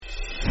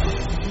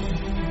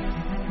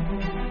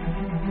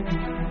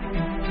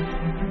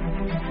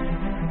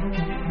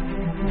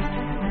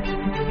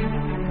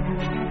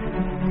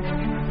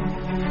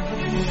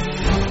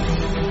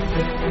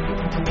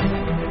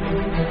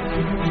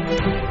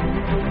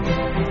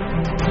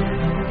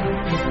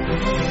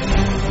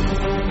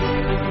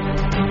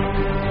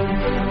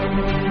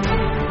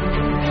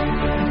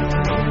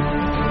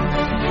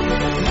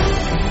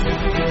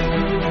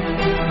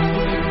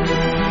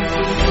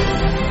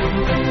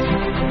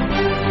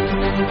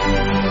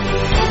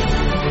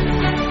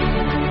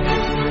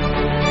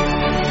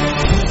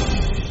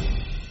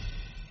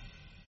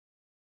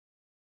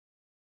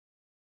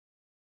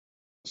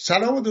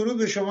سلام و درود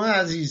به شما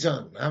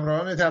عزیزان،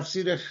 همراهان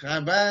تفسیر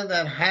خبر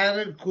در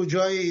هر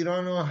کجای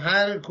ایران و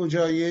هر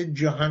کجای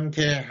جهان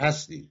که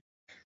هستید.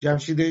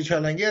 جمشید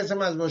چالنگی هستم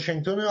از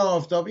واشنگتن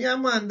آفتابی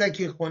اما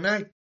اندکی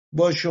خنک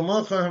با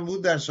شما خواهم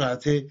بود در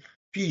ساعت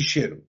پیش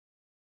رو.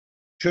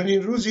 چون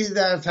این روزی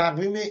در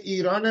تقویم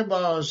ایران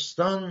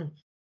باستان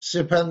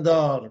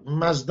سپندار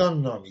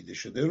مزدان نامیده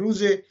شده،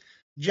 روز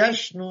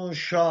جشن و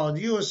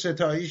شادی و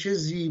ستایش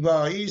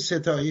زیبایی،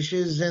 ستایش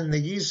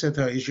زندگی،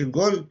 ستایش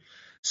گل،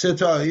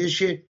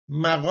 ستایش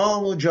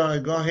مقام و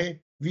جایگاه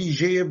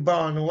ویژه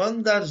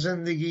بانوان در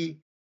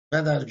زندگی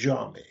و در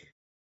جامعه.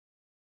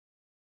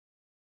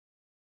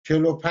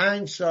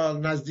 45 سال،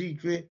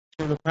 نزدیک به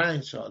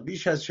 45 سال،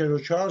 بیش از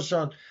 44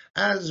 سال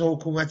از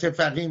حکومت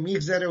فقیه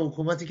میگذره،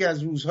 حکومتی که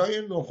از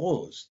روزهای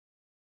نخست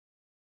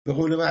به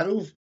قول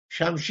معروف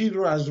شمشیر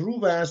رو از رو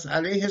بست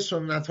علیه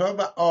سنت‌ها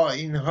و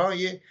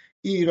آیین‌های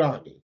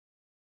ایرانی،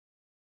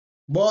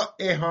 با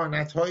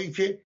اهانت‌هایی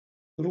که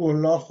روح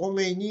الله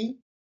خمینی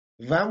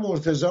و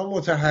مرتضی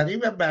مطهری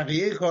و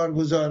بقیه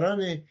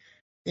کارگزاران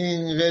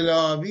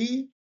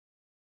انقلابی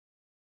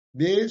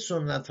به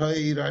سنت‌های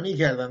ایرانی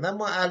کردند.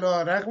 اما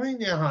علی‌رغم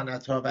این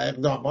اهانت‌ها و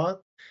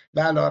اقدامات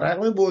و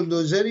علی‌رغم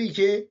بولدوزری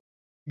که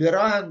به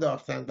راه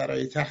انداختند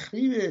برای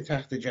تخریب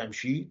تخت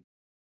جمشید،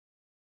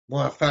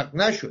 موفق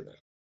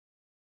نشدند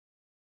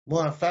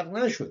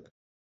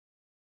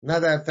نه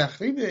در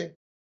تخریب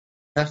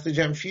تخت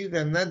جمشید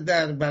و نه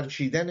در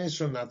برچیدن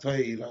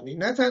سنت‌های ایرانی.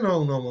 نه تنها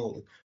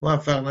اونا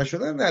موفق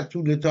نشدن، در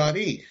طول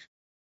تاریخ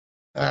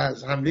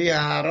از حمله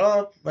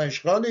اعراب و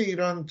اشغال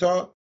ایران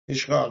تا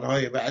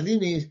اشغال‌های بعدی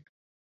نیز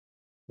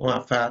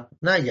موفق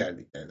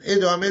نگردیدن.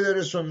 ادامه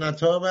داره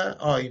سنت‌ها و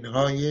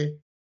آیین‌های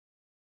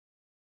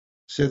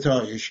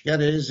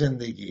ستایشگر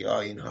زندگی،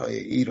 آیین‌های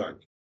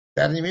ایرانی.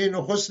 در نیمه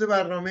نخست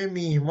برنامه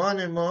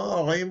میهمان ما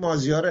آقای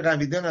مازیار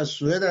قویدل از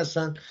سوئد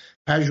هستند،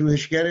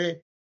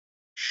 پژوهشگر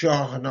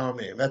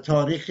شاهنامه و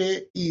تاریخ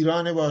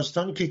ایران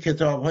باستان که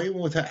کتاب‌های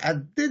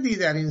متعددی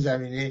در این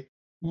زمینه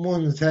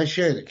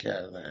منتشر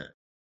کردند.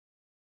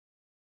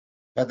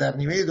 و در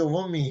نیمه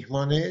دوم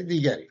میهمان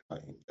دیگری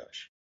خواهیم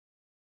داشت.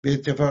 به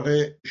اتفاق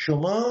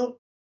شما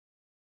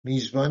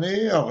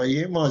میزبان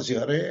آقای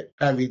مازیار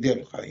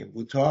قویدل خواهیم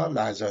بود تا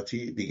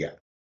لحظاتی دیگر.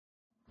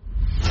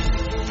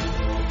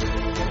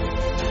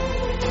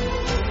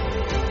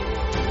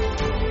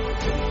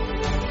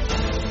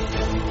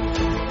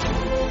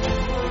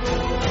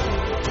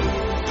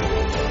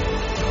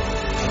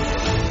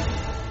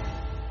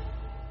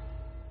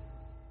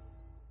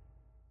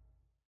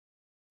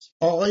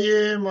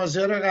 آقای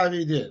مازیار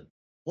قویدل،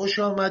 خوش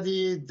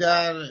آمدید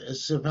در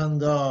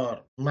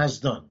سپندار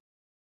مزدان.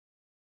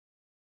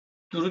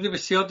 درود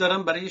بسیار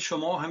دارم برای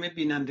شما و همه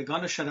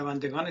بینندگان و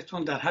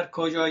شنوندگانتون در هر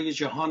کجای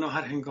جهان و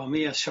هر هنگامه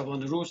از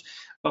شبانه روز،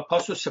 و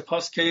پاس و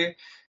سپاس که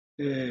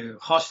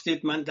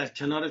خواستید من در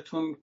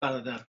کنارتون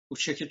برادر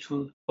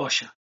کوچکتون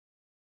باشم.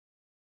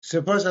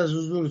 سپاس از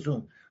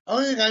حضورتون.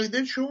 آقای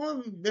قویدل،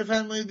 شما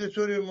بفرمایید به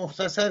طور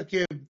مختصر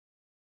که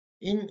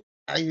این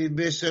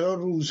به اصطلاح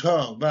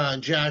روزها و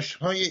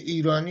جشن‌های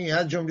ایرانی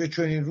از جمله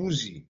چنین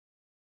روزی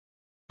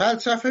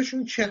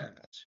فلسفه‌شون چه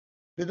هست؟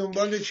 به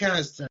دنبال چه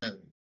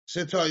هستن؟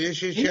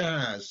 ستایش چه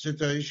هست؟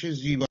 ستایش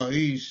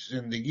زیبایی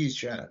زندگی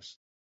چه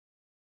هست؟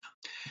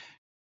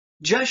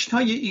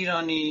 جشن‌های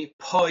ایرانی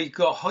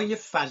پایگاه‌های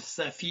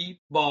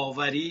فلسفی،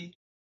 باوری،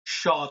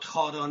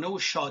 شادخوارانه و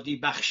شادی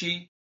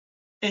بخشی،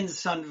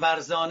 انسان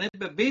ورزانه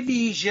به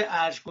ویژه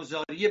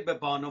ارجگذاری به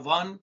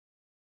بانوان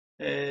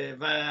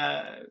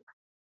و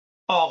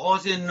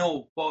آغاز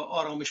نو با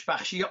آرامش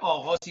بخشی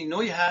آغازی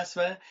نوی هست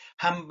و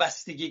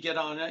همبستگی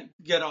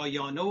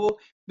گرایانه و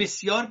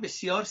بسیار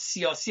بسیار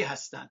سیاسی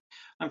هستند.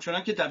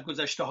 همچنان که در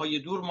گذشته های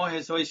دور ما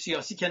حزب‌های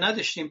سیاسی که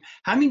نداشتیم،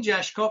 همین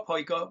جشن‌ها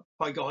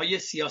پایگاه های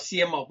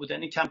سیاسی ما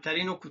بودن. این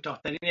کمترین و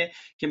کوتاه‌ترینه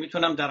که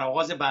میتونم در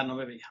آغاز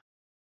برنامه بگم.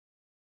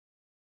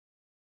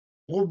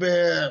 خب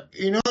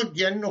اینا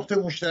یعنی نقطه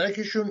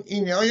مشترکشون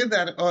اینه. آیا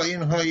در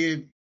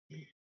آیین‌های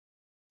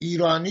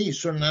ایرانی،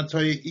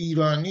 سنت‌های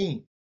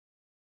ایرانی،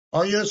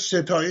 آیا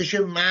ستایش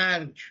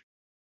مرگ،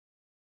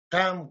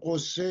 غم،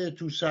 قصه،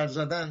 تو سر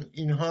زدن،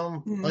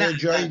 اینها آیا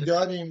جایی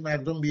داریم؟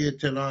 مردم بی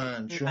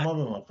اطلاعن؟ شما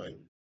به ما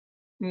خواهید.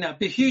 نه،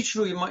 به هیچ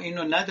روی ما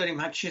اینو نداریم.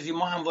 هر چیزی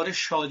ما همواره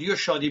شادی و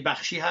شادی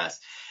بخشی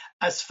هست،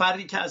 از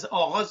فردی که از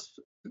آغاز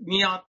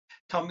میاد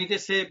تا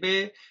میرسه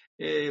به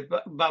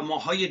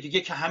ماهای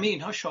دیگه که همه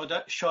اینها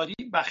شادی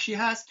بخشی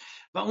هست.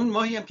 و اون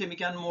ماهی هم که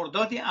میگن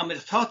مرداد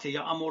امرتاته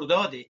یا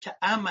امرداده که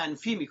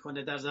منفی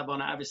میکنه در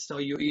زبان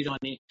اوستایی و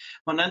ایرانی،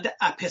 مانند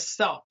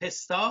اپستا.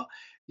 پستا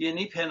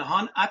یعنی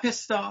پنهان،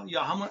 اپستا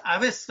یا همون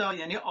اوستا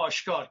یعنی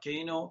آشکار، که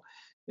اینو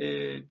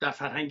در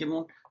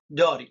فرهنگمون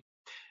داریم.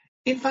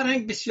 این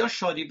فرهنگ بسیار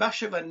شادی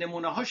بخشه و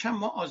نمونه هاش هم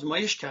ما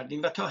آزمایش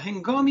کردیم و تا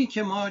هنگامی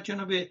که ما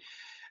جناب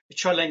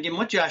چالنگی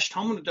ما جشن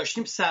هامون رو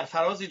داشتیم،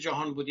 سرفراز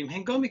جهان بودیم.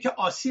 هنگامی که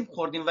آسیب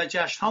خوردیم و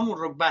جشن هامون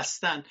رو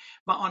بستن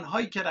و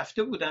آنهایی که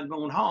رفته بودن به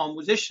اونها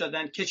آموزش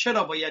دادن که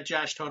چرا باید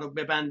جشن ها رو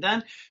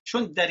ببندن،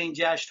 چون در این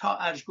جشن ها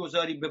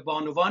ارجگذاری به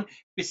بانوان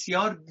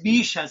بسیار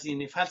بیش از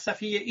اینه.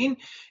 فلسفه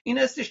این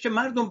استش که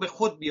مردم به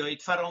خود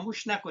بیایید،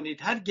 فراموش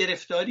نکنید هر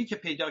گرفتاری که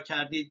پیدا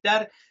کردید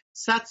در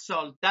 100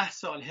 سال، 10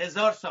 سال،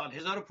 1000 سال،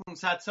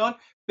 1500 سال،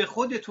 به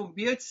خودتون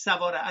بیاید،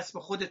 سوار اسب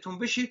خودتون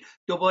بشید،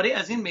 دوباره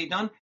از این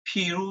میدان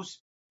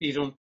پیروز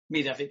بیرون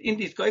میروید. این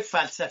دیدگاه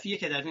فلسفیه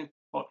که در این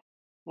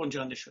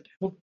گنجانده شده.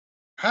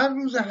 هر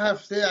روز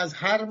هفته از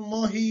هر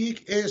ماهی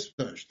یک اسم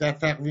داشت در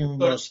تقویم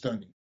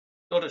باستانی.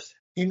 درسته.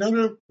 اینا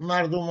رو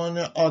مردمان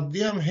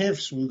عادی هم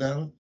حفظ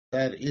بودن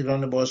در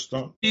ایران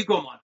باستان.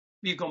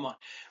 بیگمان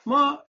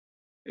ما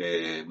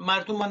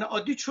مردمان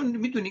عادی، چون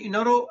میدونی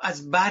اینا رو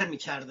از بر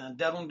میکردن،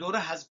 در اون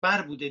دوره از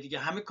بر بوده دیگه،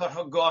 همه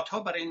کارها گات ها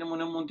برای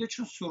نمونه مونده،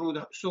 چون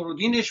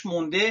سرودینش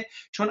مونده،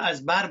 چون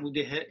از بر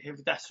بوده،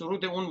 17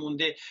 سرود اون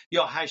مونده،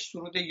 یا 8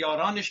 سرود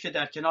یارانش که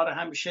در کنار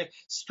هم میشه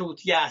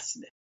ستوت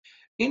یسل.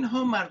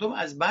 اینها مردم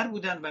از بر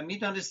بودن و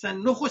میدانستن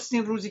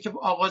نخستین روزی که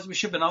آغاز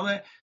میشه به نام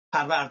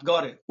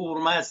پروردگار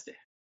اورمزده،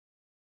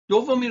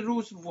 دومین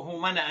روز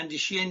وهومن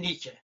اندیشی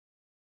نیکه،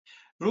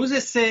 روز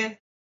 3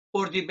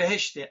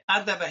 اردیبهشت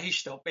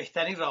اردوهشتا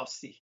بهترین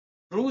راستی،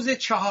 روز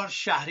 4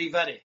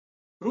 شهریوره،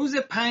 روز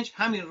 5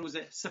 همین روز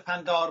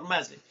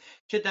سپندارمزه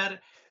که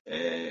در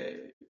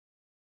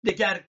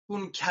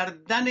دگرگون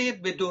کردن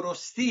به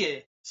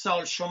درستی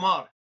سال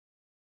شمار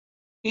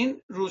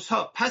این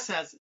روزها پس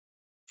از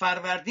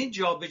فروردین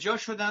جابجا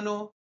شدن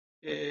و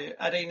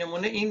برای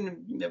نمونه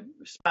این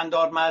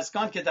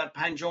سپندارمزگان که در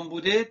 5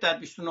 بوده در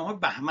 29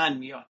 بهمن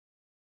میاد،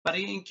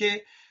 برای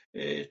اینکه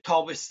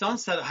تابستان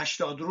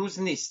 180 روز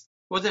نیست.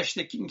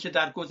 گذشته اینکه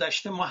در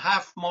گذشته ما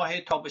 7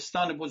 ماه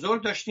تابستان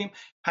بزرگ داشتیم،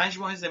 5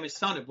 ماه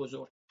زمستان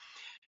بزرگ.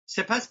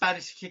 سپس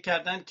بررسی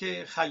کردن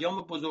که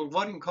خیام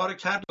بزرگوار این کارو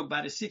کرد و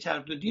بررسی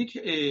کرد و دید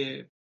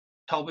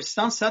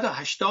تابستان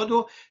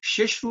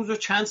 186 روز و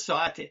چند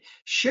ساعته.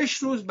 6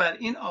 روز بر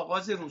این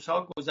آغاز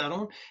روزها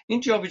گذرون.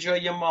 این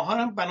جابجایی ماها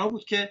هم بنا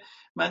بود که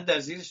من در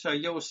زیر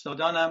سایه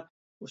استادانم،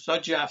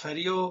 استاد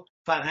جعفری و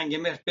فرهنگ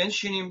مهر،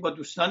 بنشینیم با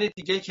دوستان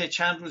دیگه که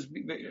چند روز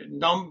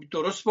نام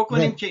درست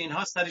بکنیم که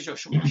اینها سر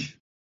جاشون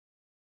باشه.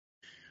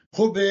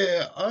 خب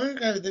آقای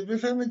قویدل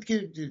بفهمید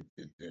که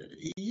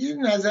یه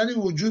نظری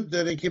وجود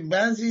داره که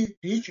بعضی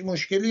هیچ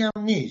مشکلی هم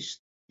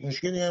نیست،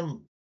 مشکلی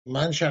هم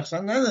من شخصا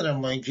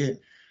ندارم، با اینکه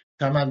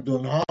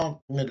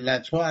تمدن‌ها،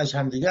 ملت‌ها از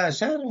همدیگه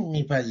اثر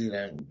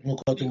میپذیرن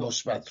نکات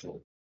مثبت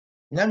رو،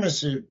 نه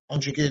مثل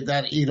آنچه که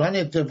در ایران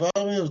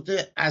اتفاق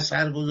میفته،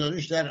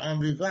 اثرگذاریش در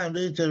آمریکا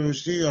حمله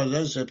تروریستی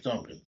 11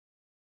 سپتامبر.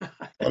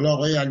 حالا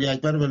آقای علی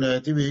اکبر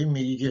ولایتی به این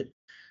میگی که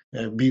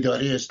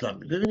بیداری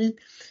اسلامی.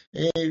 ببینید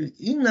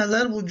این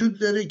نظر وجود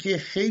داره که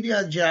خیلی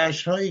از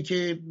جشن‌هایی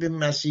که به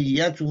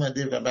مسیحیت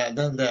اومده و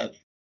بعداً در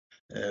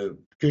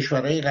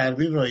کشورهای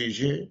غربی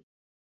رایجه،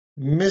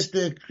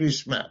 مثل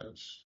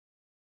کریسمس،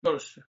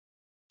 درسته،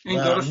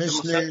 این درسته،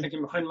 مثل که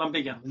میخواین من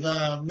بگم،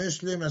 و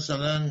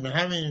مثلا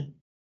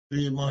همین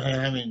توی ماه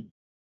همین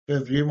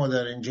فوریه ما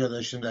در اینجا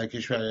داشتیم در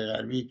کشورهای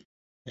غربی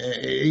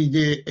عید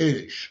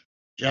عشق،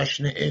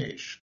 جشن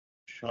عشق،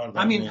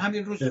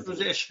 همین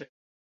روز عشق،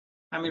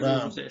 همین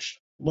روز عشق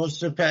با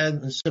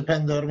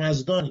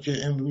سپندارمزدان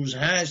که امروز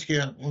هست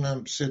که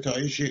اونم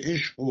ستایش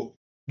عشق و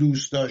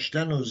دوست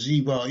داشتن و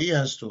زیبایی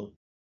هست و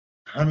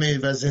همه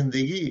و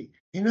زندگی،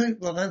 اینا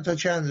واقعا تا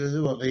چند اندازه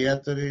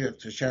واقعیت داره یا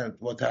تا چند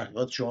با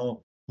تحقیقات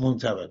شما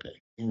منطبقه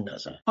این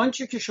نظر؟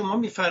 آنچه که شما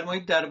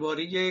میفرمایید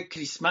درباره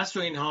کریسمس و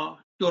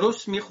اینها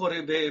درست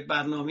میخوره به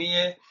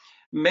برنامه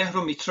مهر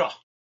و میترا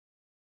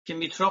که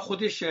میترا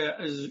خودش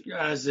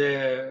از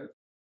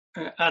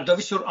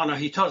اردویسور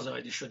آناهیتا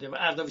زایده شده و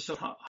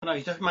اردویسور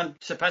آناهیتا من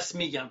سپس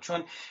میگم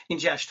چون این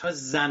جشن ها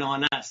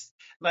زنانه است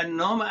و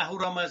نام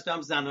اهورامزدا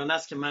هم زنانه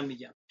است که من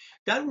میگم.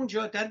 در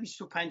اونجا در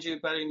 25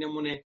 برای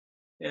نمونه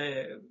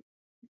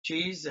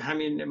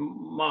همین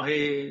ماه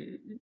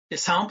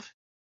دسامبر،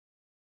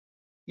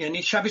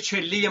 یعنی شب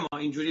چله ما،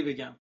 اینجوری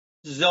بگم،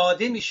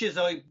 زاده میشه،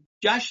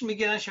 جشن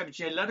میگیرن شب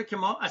چله رو که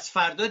ما از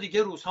فردا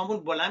دیگه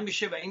روزهامون بلند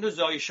میشه و اینو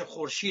زایش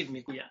خورشید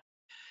میگوین.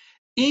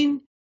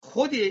 این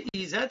خود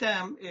ایزد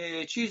هم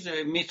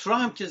میترا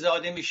هم که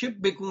زاده میشه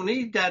به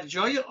گونه‌ای در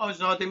جای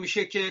آزاده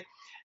میشه که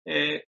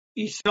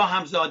عیسی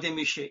هم زاده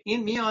میشه.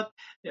 این میاد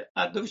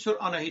اردویسور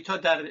آناهیتا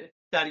در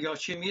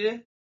دریاچه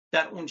میره،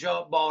 در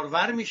اونجا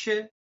بارور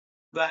میشه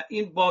و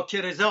این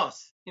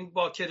باکرزاست. این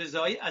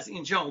باکرزایی از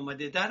اینجا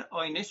اومده، در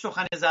آینه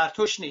سخن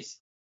زرتشت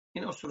نیست،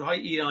 این اصولهای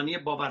ایرانی،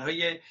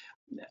 باورهای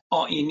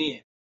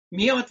آیینیه.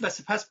 میاد و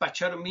سپس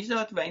بچه رو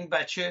میزاد و این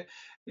بچه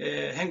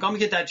هنگامی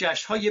که در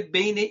جشن‌های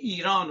بین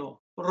ایران و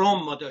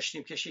روم ما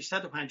داشتیم که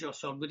 650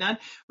 سال بودن،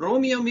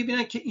 رومیا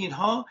میبینن که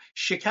اینها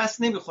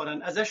شکست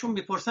نمیخورن، ازشون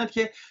میپرسن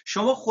که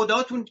شما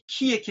خداتون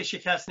کیه که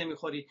شکست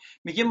نمیخورید؟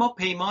 میگه ما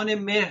پیمان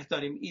مهر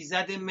داریم،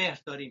 ایزد مهر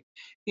داریم.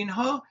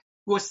 اینها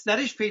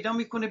گسترش پیدا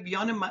میکنه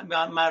بیان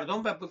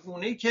مردم و به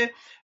گونه‌ای که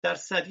در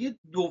سده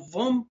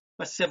دوم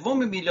و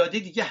سوم میلادی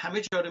دیگه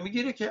همه جا رو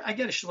میگیره، که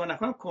اگر اشتباه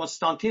نکنم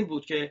کنستانتین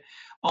بود که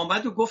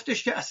آمد و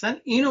گفتش که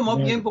اصلا اینو ما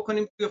بیایم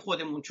بکنیم توی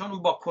خودمون، چون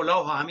اون با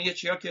کلاه و همه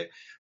چیا که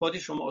خود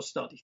شما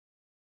استادی.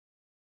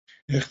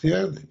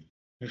 اختیار دارید.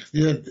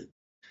 اختیار دارید.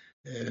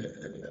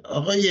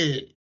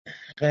 آقای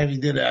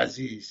قویدل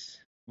عزیز،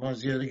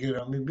 مازیار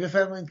گرامی،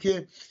 بفرمایید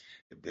که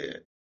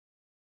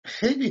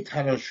خیلی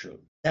تلاش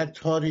شد در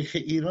تاریخ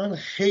ایران،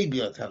 خیلی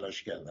ها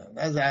تلاش کردن،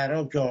 از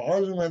اعراب که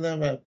آغاز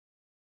اومدن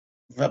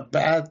و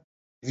بعد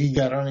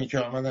دیگرانی که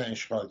آمدن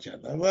اشغال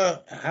کردن و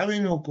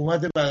همین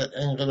حکومت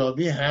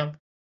انقلابی هم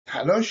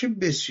تلاش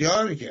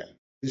بسیار کرد،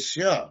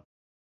 بسیار،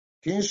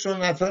 که این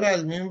سنت ها رو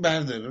از میون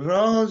برداره.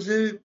 راز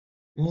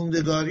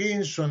موندگاری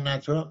این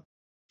سنت ها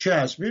چه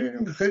هست؟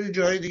 ببینیم خیلی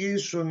جای دیگه این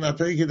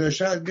سنت هایی که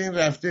داشته از بین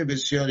رفته،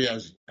 بسیاری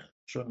از این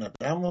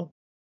سنت ها اما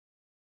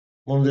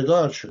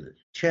موندگار شده.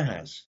 چه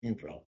هست این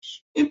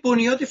راز؟ این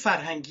بنیاد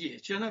فرهنگیه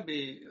جناب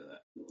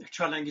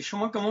چالنگی.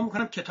 شما گمان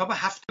میکنم کتاب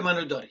 7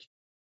 منو دارید،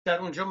 در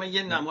اونجا من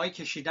یه نمایی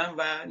کشیدم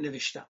و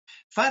نوشتم.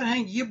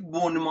 فرهنگ یه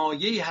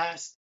بنمایه‌ای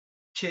هست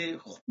که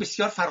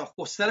بسیار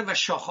فراخ‌گستره و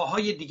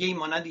شاخه‌های دیگه‌ای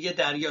مانند یه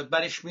دریا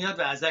برش میاد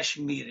و ازش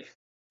میره.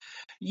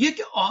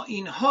 یک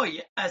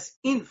آیین‌های از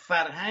این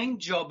فرهنگ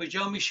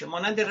جابجا میشه،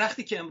 مانند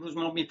رختی که امروز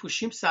ما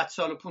میپوشیم 100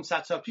 سال و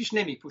 500 سال پیش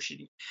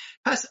نمیپوشیدیم.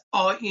 پس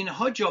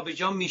آیین‌ها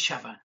جابجا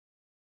میشوند.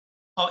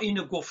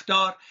 آیین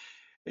گفتار،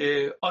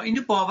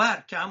 آیین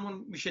باور که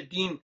همون میشه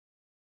دین،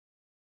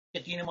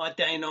 که دین ما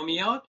ادعینا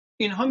میاد،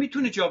 اینها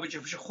میتونه جابجا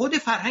بشه. خود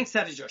فرهنگ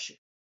سر جاشه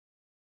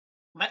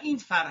و این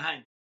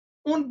فرهنگ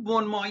اون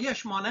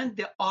بنمایش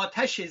مانند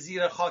آتش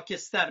زیر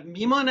خاکستر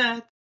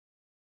میماند.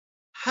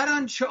 هر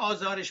آنچه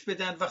آزارش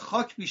بدن و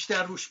خاک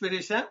بیشتر روش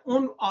برسن،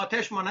 اون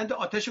آتش مانند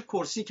آتش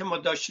کرسی که ما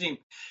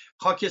داشتیم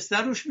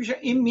خاکستر روش میشه،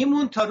 این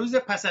میمون تا روز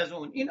پس از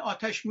اون. این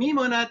آتش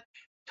میماند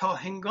تا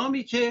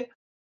هنگامی که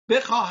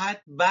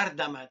بخواهد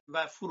بردمد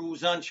و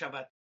فروزان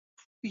شود.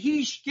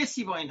 هیچ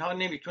کسی با اینها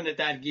نمیتونه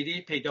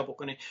درگیری پیدا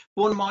بکنه.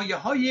 بنمایه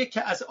هایی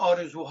که از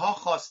آرزوها،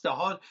 خواسته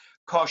ها،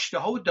 کاشته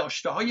ها و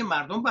داشته های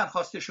مردم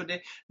برخواسته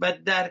شده و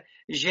در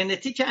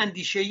ژنتیک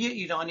اندیشه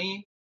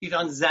ایرانی،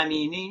 ایران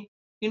زمینی،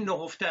 این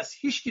نهفته است.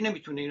 هیچ کی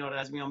نمیتونه اینا رو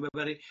از میان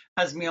ببره.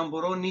 از میان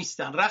برو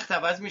نیستن. رخت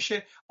عوض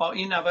میشه،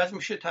 آیین عوض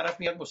میشه، طرف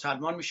میاد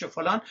مسلمان میشه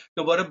فلان،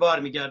 دوباره بار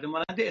میگرده.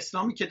 مانند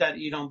اسلامی که در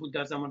ایران بود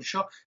در زمان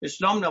شاه،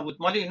 اسلام نبود.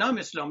 مال اینا هم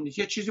اسلام نیست.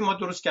 یه چیزی ما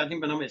درست کردیم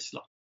به نام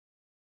اسلام.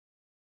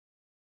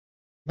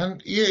 من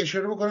یه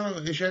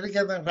اشاره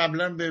کردم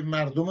قبلا به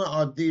مردم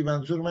عادی،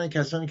 منظور من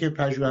کسانی که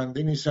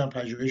پژوهنده نیستن،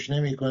 پژوهش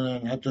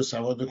نمیکنن، حتی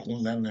سواد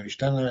خوندن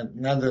نوشتن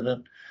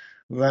ندارن،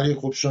 ولی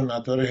خب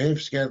سنت ها رو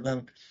حفظ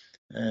کردن.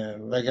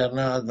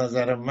 وگرنه از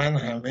نظر من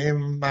همه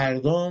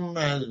مردم،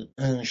 از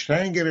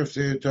اینشتین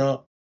گرفته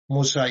تا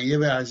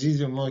مسیب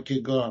عزیز ما که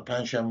گاه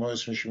پنجشنبه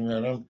اسمش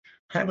میبرم،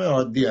 همه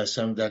عادی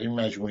هستم در این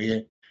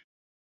مجموعه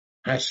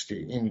هستی.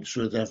 این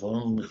سوء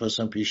تفاهم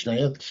میخواستم پیش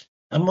نیاد.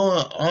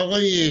 اما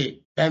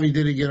آقای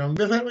قویدل گرامی،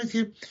 بفرمایید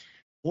که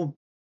خب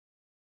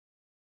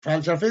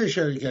فلسفه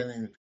اشاره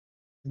کردین،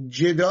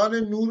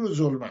 جدال نور و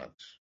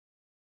ظلمت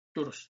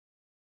درست.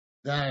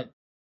 در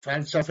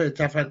فلسفه،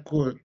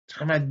 تفکر،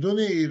 تمدن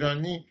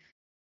ایرانی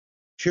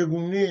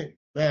چگونه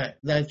و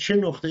در چه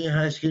نقطه‌ای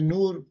هست که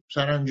نور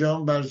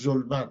سرانجام بر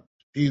ظلمت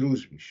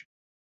پیروز میشه؟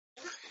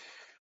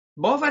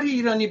 باور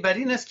ایرانی بر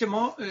این است که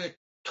ما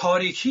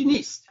تاریکی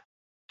نیست،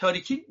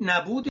 تاریکی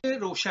نبود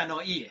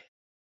روشناییه.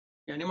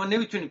 یعنی ما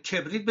نمیتونیم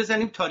کبریت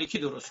بزنیم تاریکی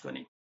درست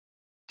کنیم،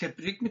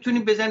 کبریت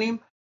میتونیم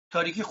بزنیم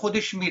تاریکی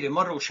خودش میره،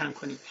 ما روشن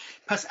کنیم.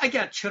 پس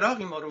اگر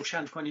چراغی ما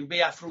روشن کنیم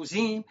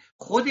بیافروزیم،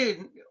 خود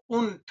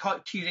اون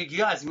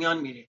تیرگی ها از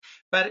میان میره.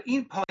 بر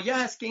این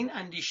پایه هست که این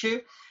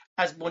اندیشه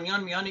از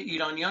بنیان میان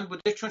ایرانیان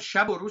بوده، چون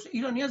شب و روز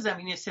ایرانیان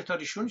زمینه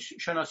ستاره‌شون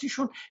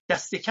شناسیشون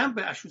دست کم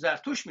به اشو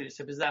زرتوش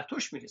میرسه، به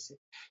زرتوش میرسه،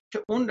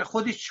 که اون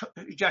خود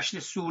جشن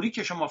سوری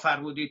که شما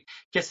فرمودید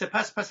که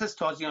سپس پس از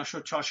تازیان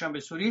شد چهارشنبه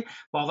سوری،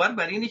 باور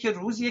بر اینه که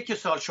روزیه که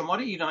سالشمار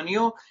ایرانی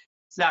و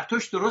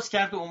زرتوش درست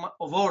کرد و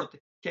آورد،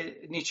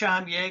 که نیچه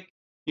هم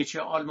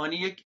نیچه آلمانی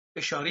یک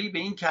اشاره‌ای به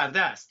این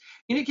کرده است.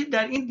 اینه که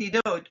در این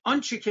دیده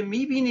آنچه که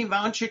می‌بینیم و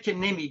آنچه که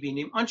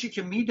نمی‌بینیم، آنچه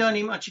که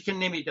می‌دانیم، آنچه که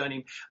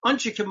نمی‌دانیم،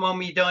 آنچه که ما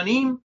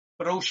می‌دانیم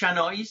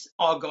روشنایی است،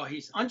 آگاهی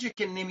است، آنچه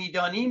که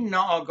نمی‌دانیم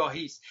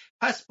ناآگاهی است.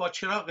 پس با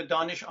چراغ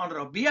دانش آن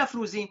را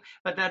بیافروزیم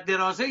و در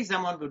درازای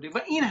زمان بوده و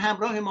این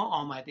همراه ما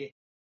آمده،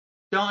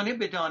 دانه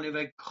به دانه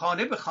و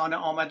خانه به خانه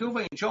آمده و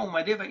اینجا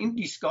اومده و این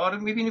دیسکار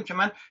رو می‌بینیم که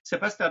من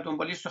سپس در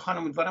دنبالی سخن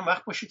امیدوارم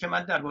وقت باشه که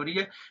من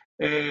درباره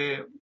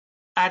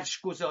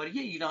ارجگذاری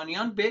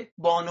ایرانیان به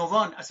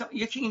بانوان، اصلا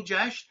یکی این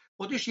جشن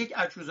خودش یک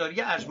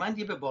ارجگذاری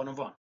ارجمندی به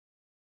بانوان.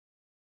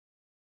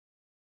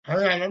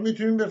 همین الان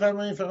میتونیم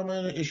بفرمایید، فقط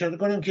من اشاره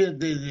کنم که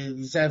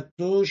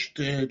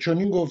زرتشت، چون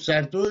این گفت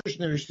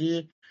زرتشت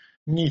نوشته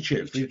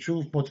نیچه،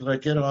 فیلسوف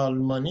متفکر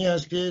آلمانی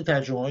است که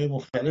ترجمه‌های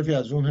مختلفی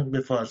از اون به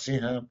فارسی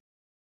هم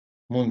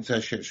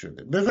منتشر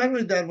شده.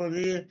 بفرمایید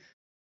درباره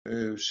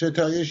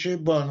ستایش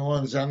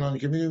بانوان، زنان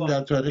که میدونیم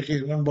در تاریخ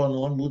ایران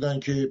بانوان بودن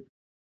که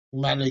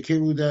ملکه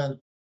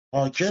بودن،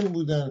 حاکم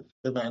بودن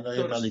به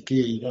معنای ملکه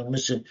ایران،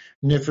 مثل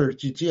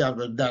نفرتیتی.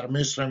 البته در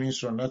مصر هم این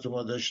سنت رو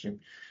ما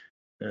داشتیم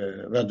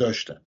و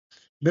داشتن.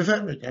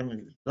 بفرمایید.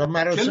 همین و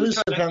مراسم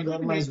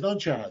سپندار مزدان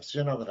چه هست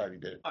جناب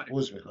قویدل؟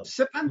 عذر میخوام.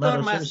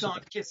 سپندار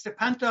مزدان که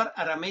سپندار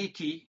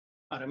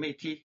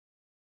ارمیتی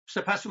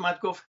سپس اومد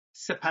گفت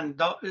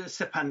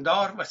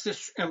سپندار و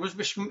امروز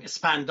بهش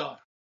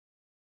اسفندار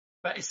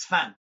و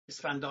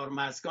اسفندار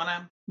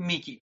مزگانم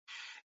میگی.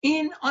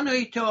 این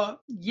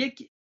آناهیتا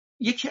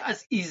یکی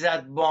از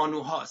ایزد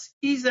بانوهاست.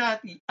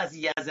 ایزد از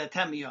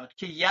یزده میاد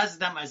که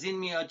یزدم از این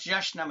میاد،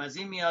 جشنم از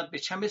این میاد، به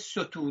چم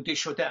ستوده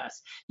شده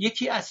است.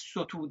 یکی از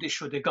ستوده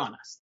شدگان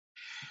است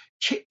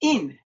که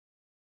این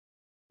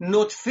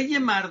نطفه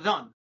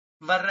مردان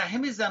و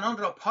رحم زنان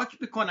را پاک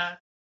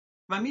بکند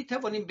و می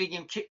توانیم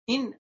بگیم که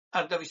این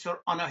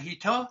اردویسور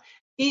آناهیتا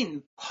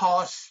این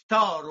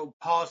پاسدار و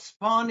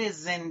پاسبان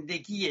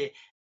زندگی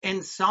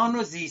انسان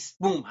و زیست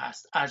بوم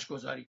هست،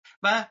 ارجگذاری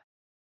و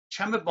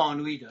چم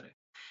بانویی داره.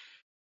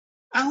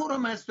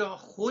 اهورامزدا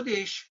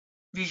خودش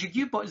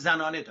ویژگی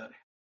زنانه داره.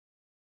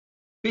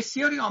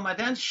 بسیاری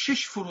آمدن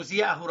 6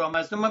 فروزی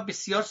اهورامزدا، من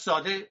بسیار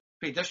ساده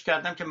پیداش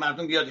کردم که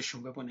مردم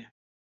بیادشون بمونه.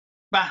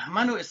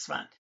 بهمن و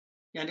اسفند،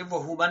 یعنی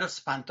وهومن و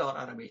سپندار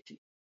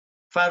ارمیتی.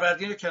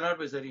 فروردین رو کنار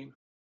بذاریم،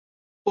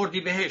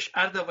 اردیبهشت،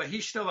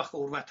 اردوهیشت و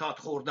خوروتات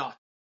خورداد،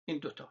 این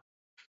دوتا.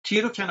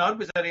 تیر رو کنار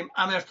بذاریم،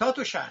 امرتات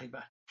و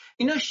شهریور.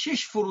 اینا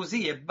 6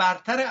 فروزی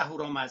برتر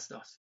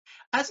اهورامزداست.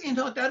 از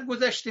اینها در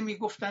گذشته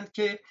میگفتند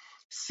که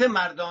 3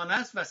 مردان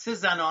است و 3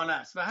 زنان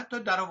است و حتی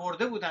در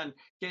آورده بودن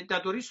که در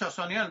دوره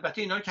ساسانیان،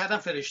 البته اینا رو کردن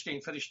فرشته، این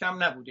فرشته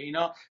هم نبوده،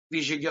 اینا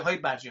ویژگی های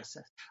برجسته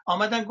است.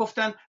 آمدن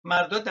گفتن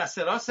مردا دست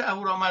راست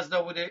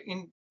اهورامزدا بوده،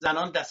 این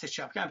زنان دست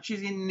چپ، هم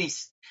چیزی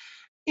نیست.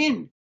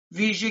 این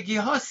ویژگی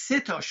ها 3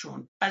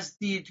 تاشون از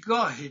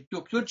دیدگاه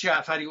دکتر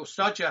جعفری،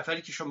 استاد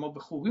جعفری که شما به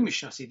خوبی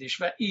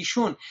میشناسیدش و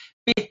ایشون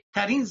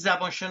بهترین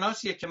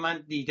زبانشناسیه که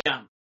من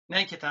دیدم، نه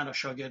اینکه تنها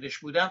شاگردش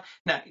بودم،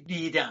 نه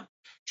دیدم،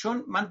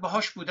 چون من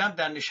باهاش بودم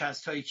در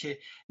نشستایی که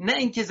نه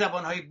اینکه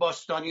زبانهای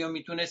باستانی رو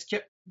میتونست،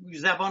 که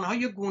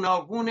زبانهای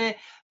گوناگون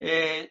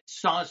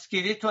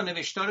سانسکریت و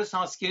نوشتار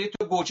سانسکریت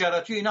و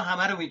گوجراتی و اینا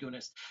همه رو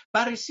میدونست.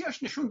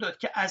 بررسیاش نشون داد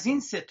که از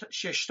این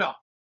 6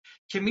 تا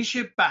که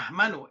میشه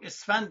بهمن و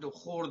اسفند و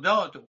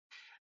خرداد و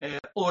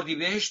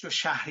اردیبهشت و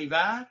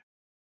شهریور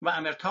و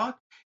امرتاد،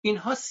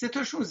 اینها 3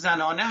 تاشون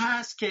زنانه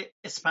هست که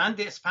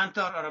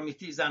اسپندار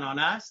آرامیتی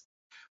زنانه است،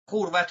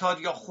 خوروتاد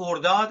یا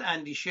خرداد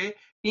اندیشه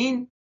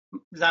این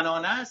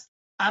زنانه است،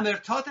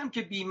 امرتاد هم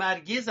که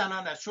بیمرگی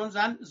زنانه است چون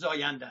زن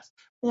زاینده است.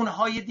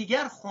 اونهای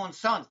دیگر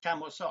خنثان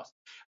کماساست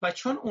و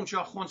چون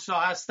اونجا خنثا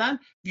هستن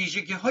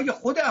ویژگی های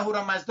خود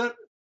اهورامزدا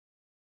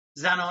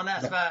زنانه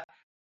است و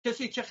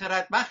کسی که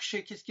خرد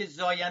بخشه، کسی که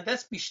زاینده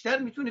است، بیشتر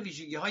میتونه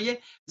ویژگی های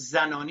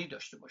زنانی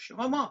داشته باشه.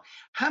 و ما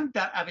هم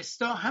در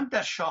اوستا هم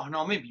در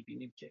شاهنامه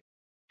میبینیم که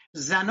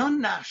زنان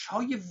نقش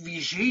های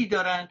ویژه‌ای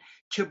دارن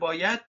که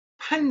باید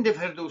پند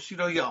فردوسی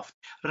رو یافت،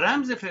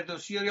 رمز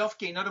فردوسی رو یافت،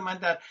 که اینا رو من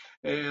در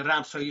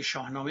رمزهای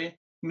شاهنامه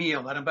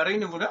میآورم. برای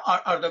نمونه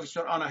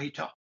اردویسور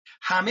آناهیتا،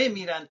 همه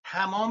میرن،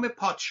 تمام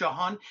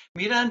پادشاهان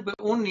میرن به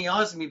اون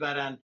نیاز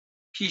میبرن،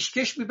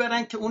 پیشکش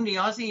میبرن که اون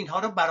نیاز اینها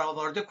رو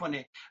برآورده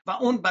کنه و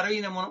اون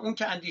برای نمونه اون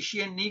که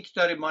اندیشی نیک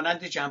داره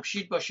مانند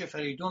جمشید باشه،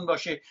 فریدون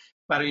باشه،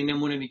 برای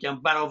نمونه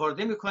میگم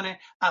برآورده میکنه.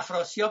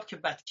 افراسیاب که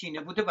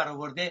بدکینه بوده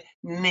برآورده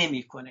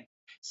نمیکنه.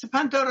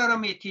 سپندار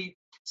آرامیتی،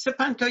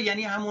 سپنتا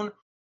یعنی همون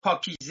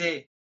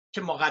پاکیزه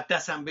که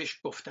مقدس هم بهش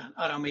گفتن،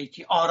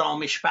 آرامیتی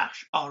آرامش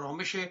بخش،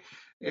 آرامش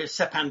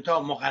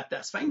سپنتا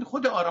مقدس و این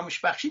خود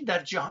آرامش بخشی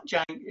در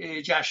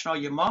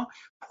جشنهای ما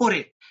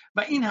پره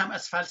و این هم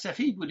از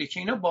فلسفه‌ای بوده که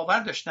اینا باور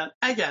داشتن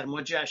اگر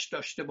ما جشن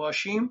داشته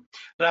باشیم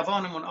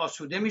روانمون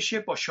آسوده میشه،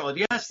 با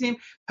شادی هستیم،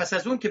 پس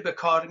از اون که به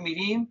کار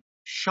میریم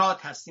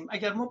شاد هستیم.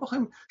 اگر ما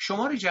بخوایم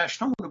شمار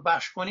جشنامون رو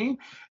بخش کنیم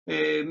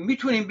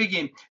میتونیم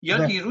بگیم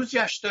یا دیروز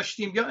جشن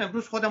داشتیم یا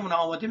امروز خودمون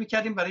آماده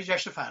میکردیم برای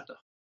جشن فردا.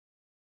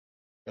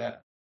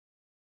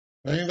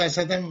 و این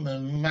وسط هم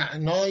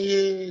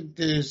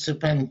معنای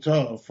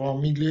سپنتا،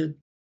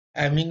 فامیل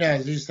امین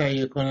عزیز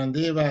تهیه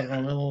کننده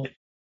برنامه و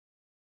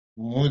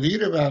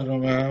مدیر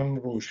برنامه هم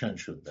روشن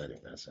شد در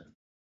این مثلا.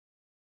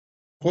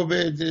 خب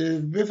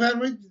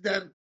بفرمایید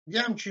در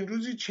یه همچین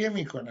روزی چه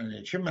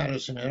میکنن؟ چه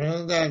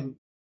مراسمی؟ در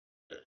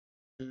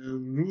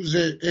روز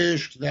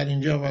عشق در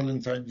اینجا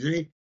والنتاین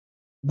دی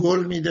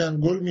گل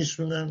میدن، گل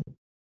میسونن،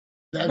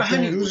 در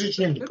همین روزی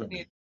چه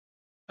میکنن؟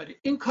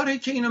 این کاری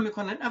که اینا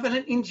میکنن، اولا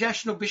این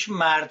جشن رو بهش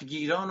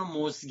مردگیران و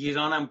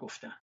مزدگیران هم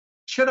گفتن.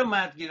 چرا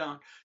مردگیران؟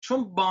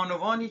 چون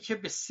بانوانی که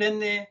به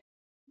سن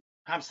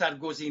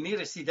همسرگزینی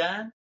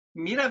رسیدن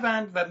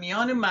میروند و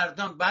میان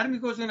مردان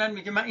برمیگزینن،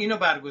 میگه من اینو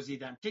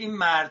برگزیدم، که این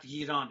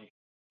مردگیرانه.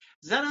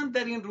 زنان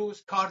در این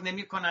روز کار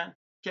نمیکنن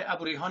که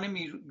ابوریحان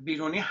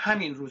بیرونی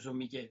همین روزو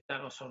میگه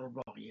در آثار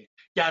الباقیه.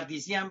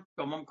 گردیزی هم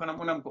با ما میکنم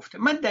اونم گفته.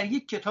 من در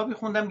یک کتابی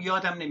خوندم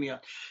یادم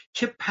نمیاد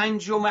که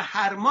 5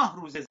 هر ماه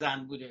روز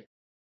زن بوده،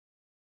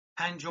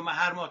 5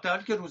 هر ماه، در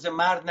حالی که روز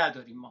مرد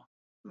نداریم ما.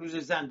 روز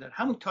زن داره،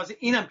 همون تازه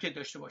اینم که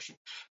داشته باشیم.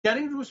 در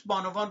این روز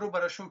بانوان رو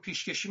براشون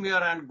پیشکشی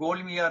میارن،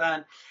 گل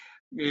میارن،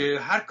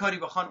 هر کاری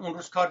بخوان اون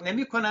روز کار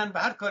نمیکنن و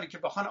هر کاری که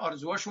بخوان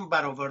آرزوهاشون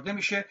برآورده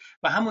میشه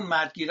و همون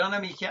مردگیران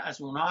هم یکی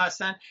از اونها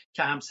هستن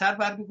که همسر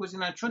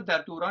برمیگزینن، چون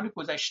در دوران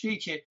گذشته‌ای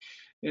که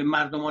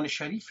مردمان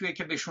شریفی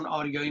که بهشون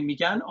آریایی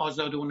میگن،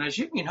 آزاده و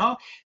نجیب، اینها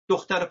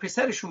دختر و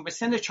پسرشون به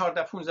سن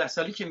 14-15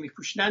 سالی که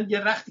میپوشیدن یه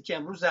رختی که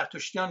امروز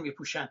زرتشتیان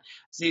میپوشن،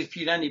 زیر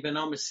پیرنی به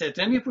نام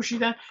صدره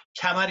میپوشیدن،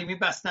 کمری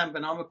میبستن به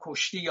نام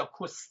کشتی یا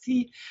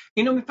کستی،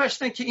 اینو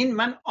میپشتن که این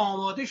من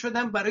آماده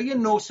شدم برای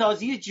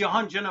نوسازی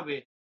جهان جناب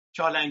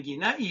چالنگی،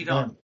 نه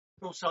ایران،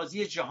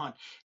 نوسازی جهان.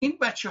 این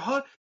بچه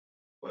ها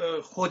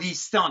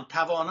خودیستان،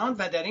 توانان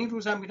و در این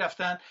روز هم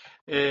میرفتن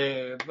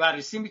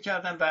بررسی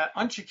میکردن و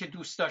آنچه که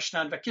دوست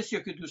داشتن و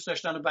کسی که دوست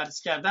داشتن رو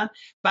بررسی کردن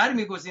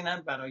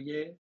برمیگزینن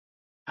برای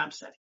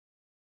همسری.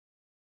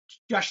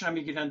 جشن هم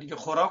میگیرن دیگه،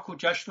 خوراک و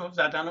جشن و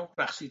زدن و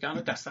رقصیدن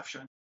و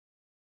دستفشانی.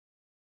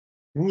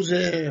 روز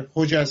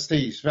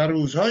خجسته است و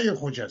روزهای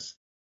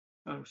خجسته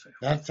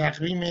در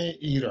تقویم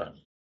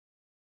ایرانی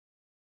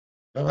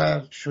و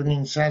بر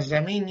چنین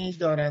سرزمینی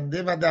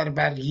دارنده و در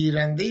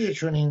برگیرنده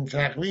چنین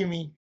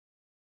تقویمی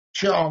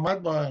چه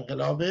آمد با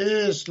انقلاب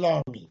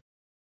اسلامی.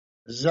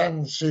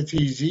 زن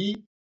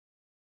ستیزی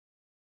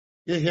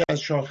یکی از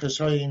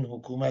شاخصهای این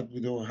حکومت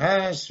بوده و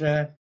هست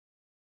و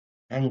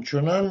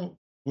همچنان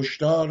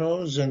کشتار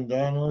و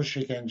زندان و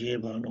شکنجه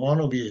بانوان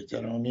و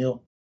بی‌احترامی و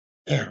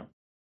اهان.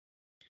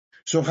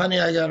 سخنی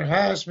اگر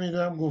هست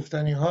میدونم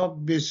گفتنی ها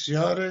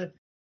بسیار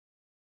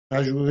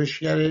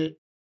پژوهشگر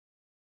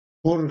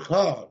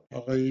پرکار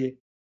آقای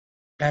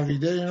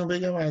قویدل، اینو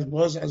بگم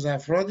از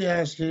افرادی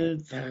هست که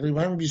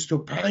تقریبا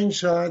 25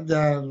 ساعت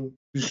در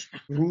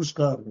روز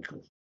کار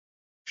میکنه،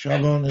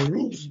 شبانه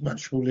روز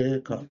مشغول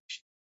کار.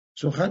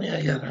 سخنی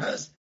اگر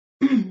هست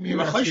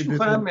خواهش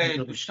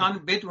میکنم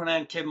دوستان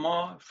بدونن که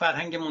ما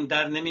فرهنگمون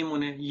در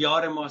نمیمونه،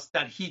 یار ماست،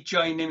 در هیچ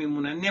جایی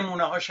نمیمونه.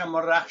 نمونه هاشم ما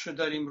رخشو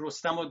داریم،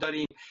 رستمو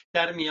داریم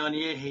در میانه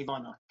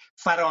حیوانات،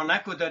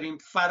 فرانکو داریم،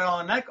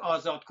 فرانک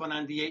آزاد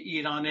کننده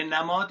ایرانه،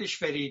 نمادش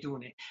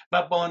فریدونه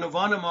و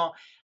بانوان ما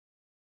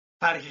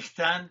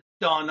فرهیختن،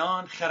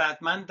 دانان،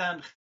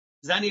 خردمندن.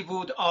 زنی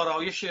بود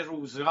آرایش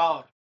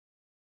روزگار،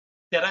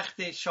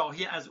 درخت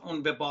شاهی از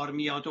اون به بار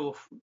میاد و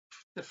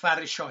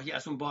فر شاهی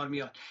از اون بار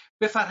میاد.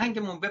 به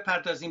فرهنگمون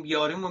بپردازیم،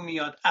 یاریمون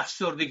میاد،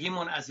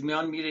 افسردگیمون از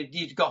میان میره.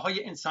 دیدگاه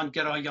های انسان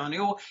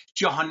گرایانه و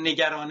جهان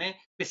نگرانه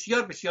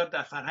بسیار بسیار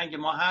در فرهنگ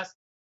ما هست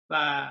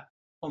و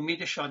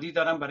امید شادی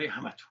دارم برای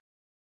همتون.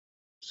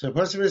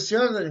 سپاس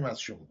بسیار داریم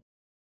از شما.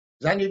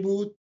 زنی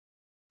بود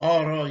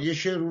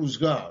آرایش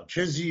روزگار،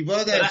 چه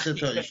زیبا در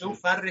ستایش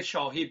فر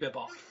شاهی به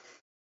بار.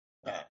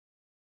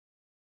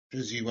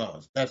 چه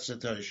زیباست در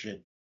ستایش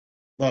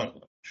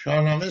بانوان.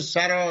 شاهنامه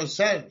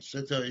سراسر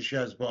ستایشی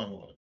از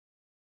بانوان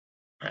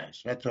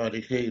هست و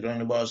تاریخ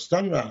ایران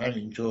باستان و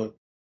همینطور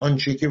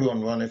آنچه که به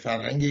عنوان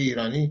فرهنگ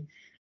ایرانی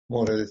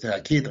مورد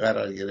تاکید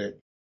قرار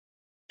گرفت.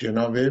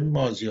 جناب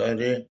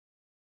مازیار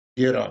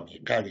گرامی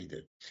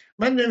قویدل،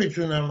 من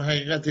نمیتونم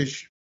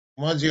حقیقتش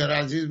مازیار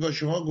عزیز با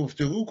شما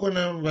گفتگو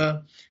کنم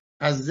و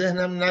از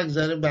ذهنم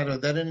نگذره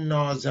برادر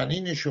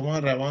نازنین شما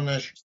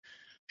روانش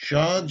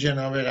شاد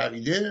جناب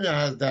قویدل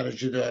از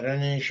درجه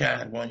داران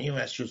شهربانی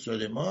مسجد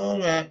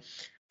سلیمان و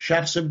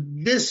شخص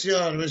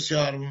بسیار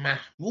بسیار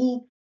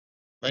محبوب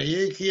و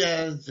یکی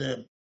از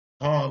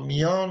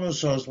حامیان و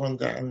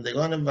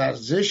سازماندهندگان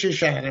ورزش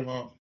شهر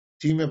ما،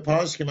 تیم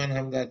پاس که من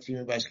هم در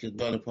تیم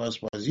بسکتبال پاس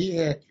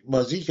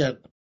بازی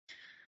کردم،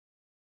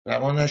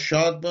 روانش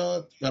شاد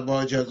باد و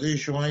با اجازه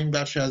شما این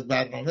بخش از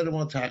برنامه رو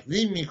ما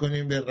تقدیم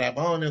میکنیم به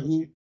روان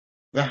او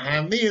و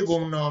همه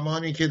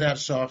گمنامانی که در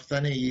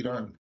ساختن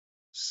ایران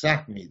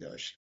سهمی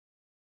داشت.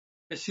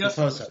 بسیار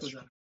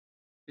سپاسگزارم.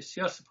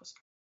 بسیار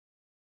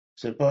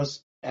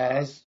سپاس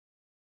از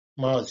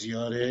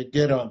مازیار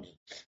گرامی.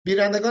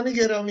 بینندگان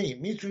گرامی،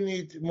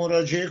 میتونید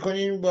مراجعه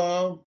کنین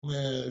با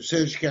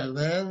سرچ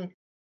کردن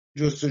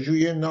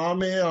جستجوی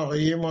نام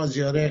آقای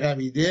مازیار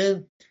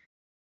قویدل،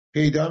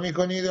 پیدا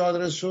میکنید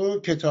آدرس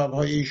رو. کتاب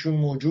های ایشون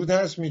موجود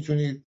هست،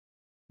 میتونید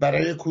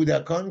برای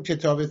کودکان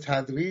کتاب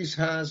تدریس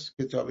هست،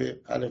 کتاب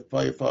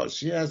الفبای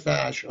فارسی هست و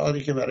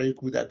اشعاری که برای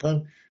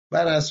کودکان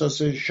بر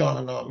اساس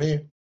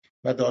شاهنامه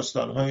و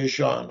داستانهای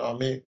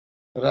شاهنامه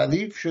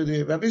ردیف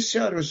شده و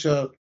بسیار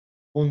بسیار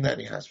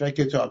خوندنی هست و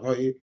کتاب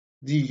های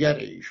دیگر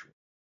ایشون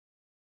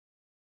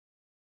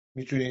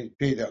میتونید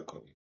پیدا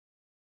کنید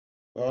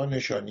با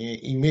نشانی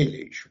ایمیل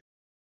ایشون.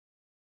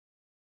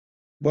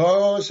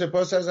 با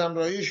سپاس از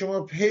همراهی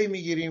شما پی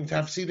میگیریم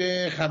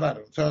تفسیر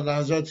خبر. تا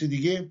لحظات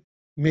دیگه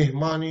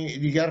مهمانی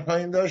دیگر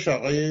خواهیم داشت،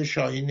 آقای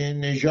شاهین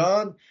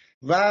نژاد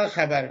و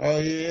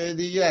خبرهای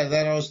دیگر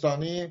در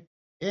آستانه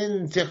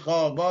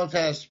انتخابات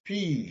از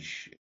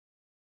پیش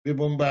به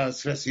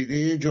بنبست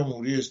رسیده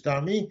جمهوری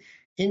اسلامی.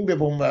 این به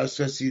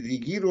بنبست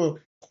رسیدگی رو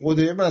خود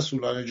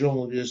مسئولان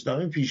جمهوری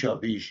اسلامی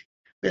پیشاپیش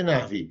به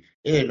نحوی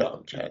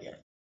اعلام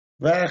کردند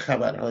و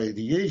خبرهای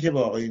دیگری که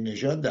با آقای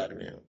نژاد در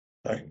میان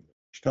خواهیم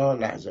داشت. تا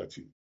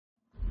لحظاتی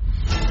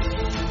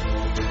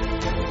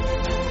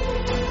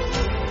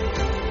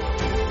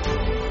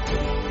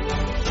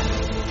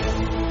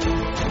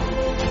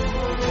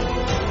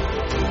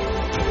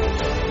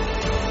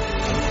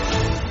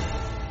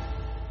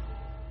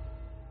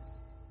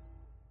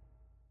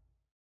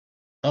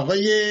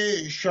آقای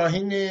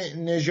شاهین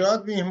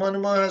نژاد میهمان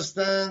ما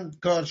هستند،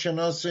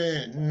 کارشناس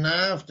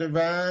نفت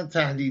و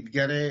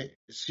تحلیلگر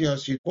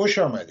سیاسی. خوش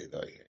آمدید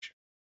آقای.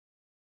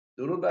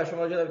 درود بر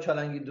شما جناب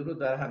چالنگی، درود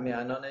بر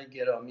همیهنان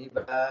گرامی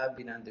و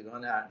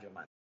بینندگان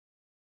ارجمند.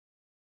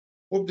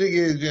 خب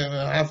دیگه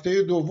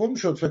هفته دوم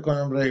شد فکر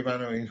کنم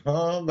ریون و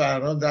اینها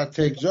برها در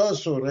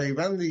تگزاس و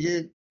ریون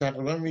دیگه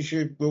تقریبا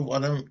میشه گفت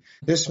آدم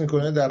حس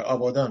میکنه در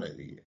آبادانه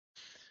دیگه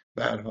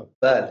برها.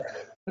 بله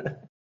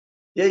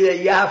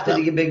یه هفته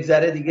دیگه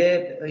بگذره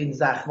دیگه این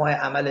زخمای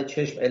عمل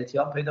چشم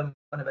التیام پیدا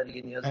میکنه و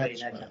دیگه نیاز به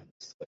عینک هم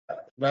نیست.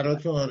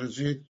 براتون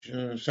آرزوی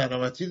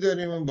سلامتی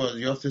داریم،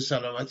 بازیافت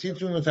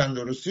سلامتیتون و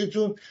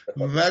تندرستیتون.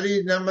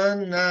 ولی نه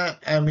من نه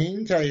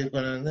امین تهیه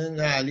کننده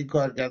نه علی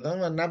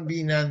کارگردان و نه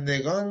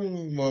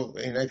بینندگان با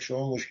عینک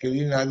شما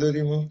مشکلی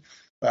نداریم و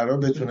برای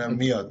بتونم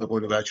میاد به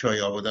قول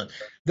بچهای آبادان.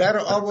 در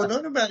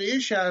آبادان و بقیه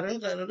شهرها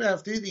قراره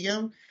هفته دیگه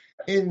هم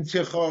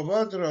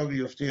انتخابات را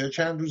بیفته یا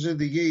چند روز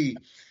دیگه ای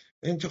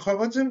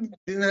انتخابات.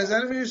 به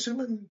نظر میرسه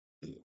من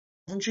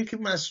اونچه که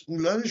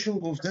مسئولانشون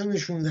گفتن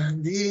نشون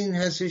دهنده این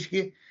هستش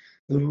که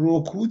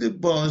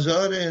رکود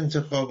بازار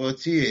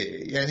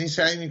انتخاباتیه، یعنی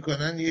سعی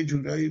میکنن یه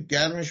جورایی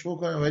گرمش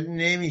بکنن ولی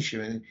نمیشه،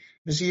 یعنی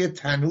مثل یه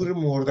تنور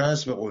مرده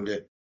است به قول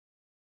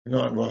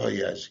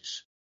نانواهای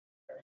عزیز.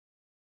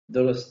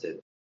 درسته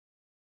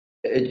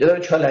جناب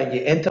چالنگی،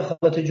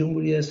 انتخابات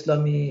جمهوری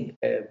اسلامی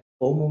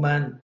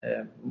عموما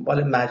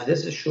مال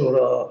مجلس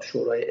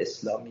شورای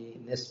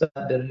اسلامی نسبت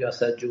به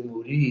ریاست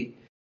جمهوری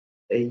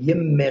یه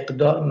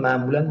مقدار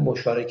معمولا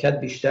مشارکت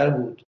بیشتر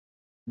بود.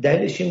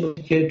 دلیلش این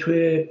بود که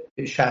توی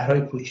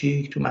شهرهای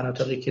کوچیک، تو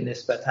مناطقی که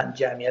نسبتاً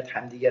جمعیت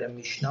همدیگر رو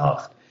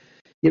میشناخت،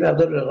 یه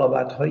مقدار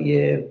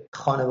رقابت‌های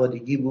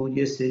خانوادگی بود،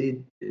 یه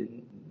سری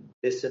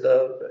به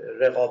اصطلاح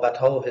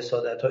رقابت‌ها و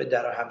حسادت‌های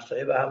در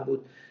همسایه به هم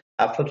بود.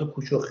 افراد تو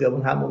کوچه و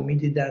خیابون همون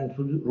می‌دیدن،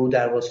 رو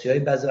درواسی‌های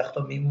بعضی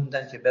وقتا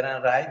میموندن که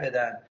برن رأی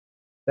بدن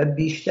و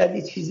بیشتر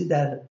یه چیزی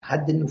در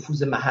حد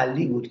نفوذ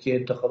محلی بود که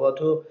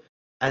انتخاباتو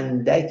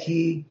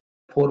اندکی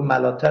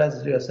پرملاتر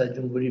از ریاست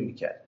جمهوری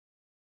میکرد.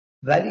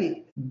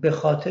 ولی به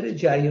خاطر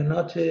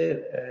جریانات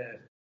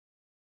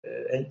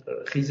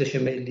خیزش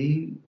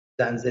ملی،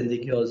 زن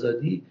زندگی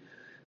آزادی،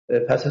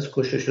 پس از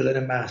کشته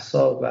شدن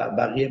مهسا و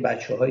بقیه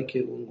بچه‌هایی که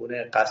اون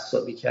گونه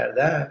قصابی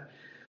کردن،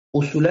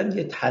 اصولاً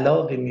یه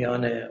طلاق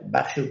میان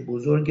بخش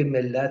بزرگ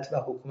ملت و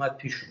حکومت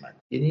پیش اومد.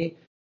 یعنی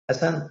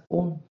اصلا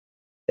اون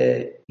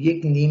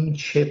یک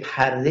نیمچه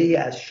پرده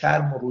از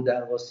شرم و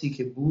رودرواسی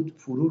که بود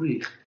فرو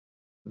ریخت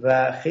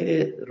و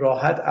خیلی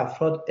راحت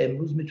افراد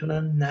امروز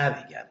میتونن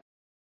نبگن.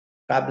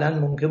 قبلا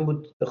ممکن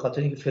بود به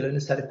خاطر اینکه فلانی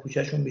سر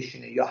کوچهشون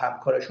بشینه یا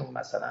همکارشون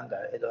مثلا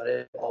در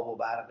اداره آب و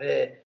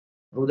برقه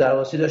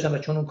رودرواسی داشتن و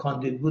چون اون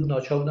کاندید بود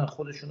ناچار بودن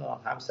خودشون و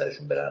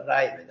همسرشون برن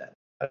رأی بدن.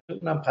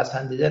 اونم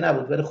پسندیده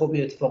نبود ولی خب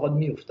این اتفاقات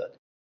میافتاد.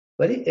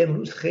 ولی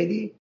امروز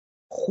خیلی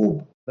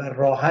خوب و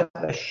راحت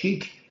و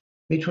شیک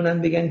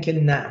میتونن بگن که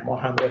نه، ما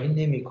همراهی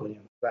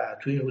نمی‌کنیم و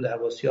توی این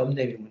رودرواسی هم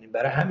نمیمونیم.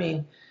 برای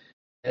همین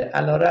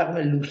علیرغم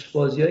لوس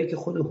بازیایی که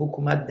خود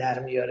حکومت در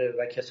میاره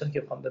و کسانی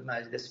که میخوان به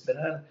مجلس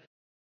برن،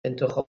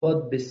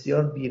 انتخابات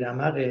بسیار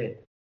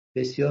بیرمقه.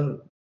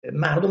 بسیار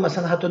مردم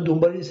مثلا حتی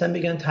دنبال نیستن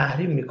بگن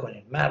تحریم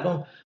میکنیم.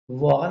 مردم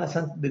واقعا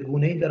اصلا به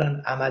گونه‌ای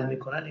دارن عمل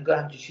میکنن انگار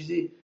همچین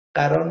چیزی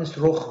قرار نیست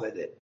رخ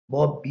بده،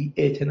 با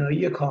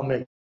بی‌اعتنایی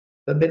کامل.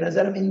 و به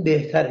نظرم این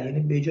بهتره. یعنی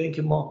به جای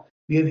اینکه ما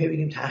بیایم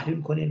بگیم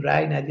تحریم کنین،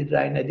 رأی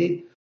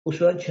ندید،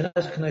 اصولا چنان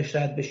از کنارش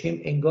رد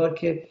بشیم انگار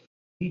که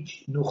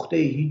هیچ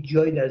نقطه‌ای، هیچ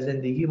جایی در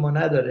زندگی ما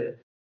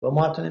نداره و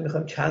ما حتی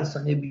نمیخوایم چند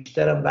ثانیه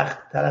بیشتر هم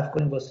وقت تلف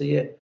کنیم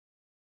واسه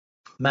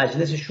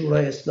مجلس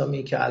شورای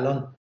اسلامی که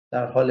الان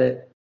در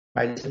حال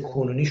مجلس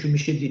کنونیشو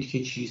میشه دید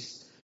که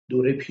چیست،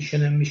 دوره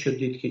پیشنم میشه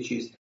دید که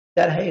چیست.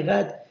 در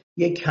حقیقت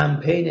یک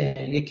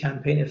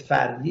کمپین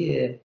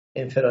فردی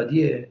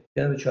انفرادی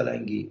جناب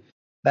چالنگی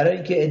برای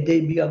اینکه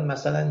عده‌ای بیان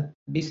مثلا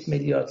 20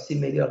 میلیارد 30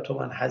 میلیارد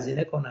تومان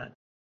هزینه کنن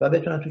و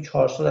بتونن تو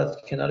 4 سال از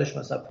کنارش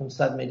مثلا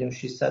 500 میلیون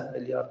 600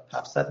 میلیارد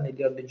 700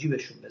 میلیارد به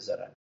جیبشون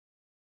بذارن.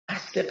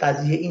 اصل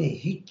قضیه اینه،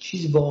 هیچ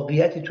چیز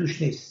واقعیتی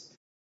توش نیست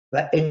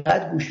و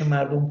اینقدر گوش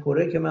مردم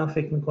پره که من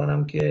فکر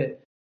میکنم که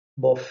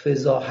با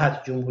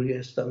فضاحت جمهوری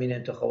اسلامی این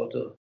انتخابات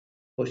رو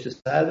پشت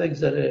سر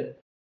بگذاره.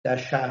 در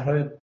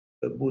شهرهای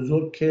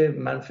بزرگ که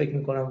من فکر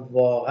میکنم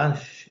واقعا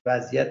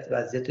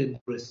وضعیت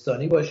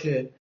گورستانی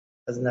باشه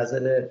از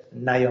نظر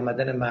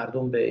نیامدن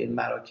مردم به این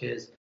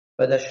مراکز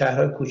و در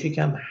شهرهای کوچیک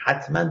هم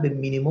حتما به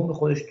مینیمم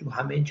خودش تو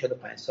همه این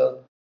 45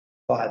 سال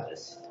خواهد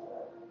رسید.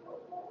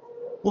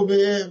 خب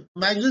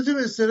مجلس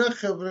به اصطلاح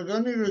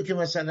خبرگانی رو که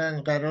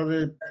مثلا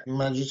قرار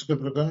مجلس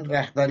خبرگان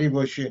رهبری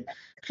باشه،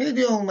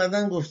 خیلی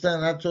اومدن گفتن،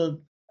 حتی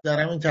در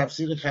همین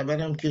تفسیر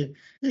خبرم که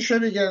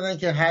اشاره کردن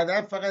که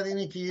هدف فقط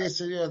اینه که یه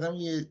سری آدم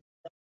یه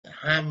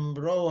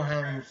همراه و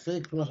هم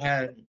فکر و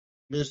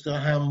به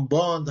اصطلاح هم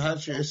باند هر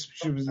چه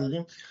اسمشو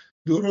بذاریم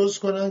درست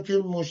کنن که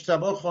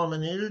مجتبی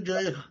خامنه‌ای رو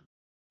جای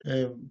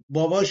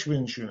باباش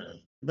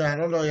بنشونن. به هر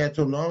حال آیت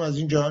الله هم از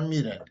این جهان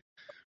میرن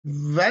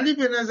ولی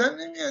به نظر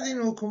نمیاد این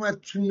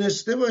حکومت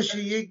تونسته باشه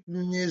یک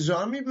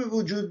نظامی به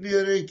وجود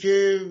بیاره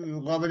که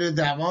قابل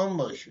دوام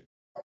باشه.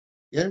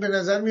 یعنی به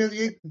نظر میاد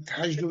یک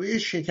تجربه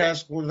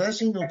شکست خورده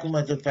است این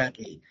حکومت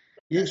فقیه،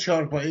 یک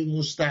چارپایه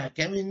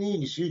مستحکمی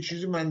نیست، یک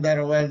چیزی من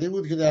درآورده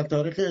بود که در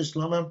تاریخ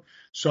اسلام هم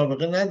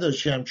سابقه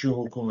نداشت همچین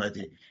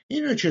حکومتی.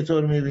 اینو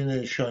چطور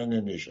میبینه شاهین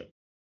نژاد؟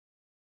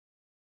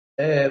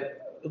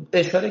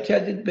 اشاره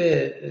کردید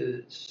به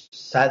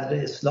صدر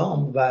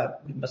اسلام و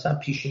مثلا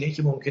پیشینه‌ای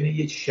که ممکنه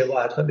یه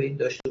شباهت‌ها به این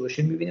داشته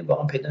باشه، می‌بینیم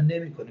واقعا پیدا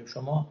نمی‌کنیم.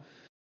 شما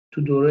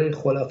تو دوره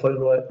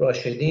خلفای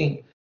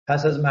راشدین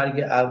پس از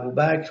مرگ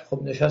ابوبکر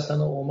خب نشستن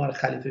و عمر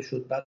خلیفه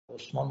شد، بعد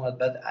عثمان اومد،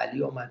 بعد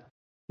علی اومد.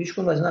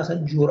 هیچکدوم از اینا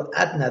اصلا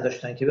جرئت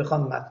نداشتن که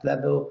بخوام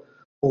مطلب رو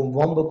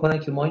عنوان بکنن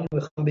که ما اینو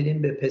بخوام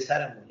بدیم به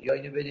پسرمون یا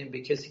اینو بدیم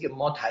به کسی که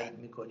ما تایید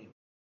می‌کنیم،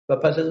 و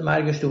پس از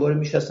مرگش دوباره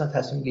میشستن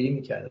تصمیم گیری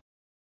می‌کردن.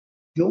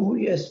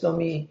 جمهوری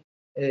اسلامی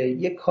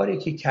یک کاری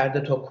که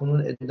کرده تا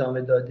کنون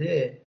ادامه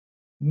داده،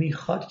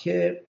 میخواد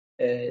که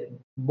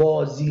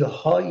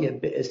بازی‌های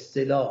به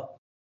اصطلاح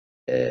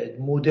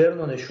مدرن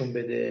رو نشون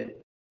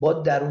بده با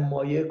درون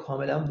مایه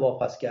کاملا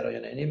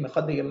واپسگرایانه. یعنی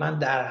میخواد بگه من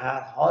در هر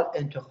حال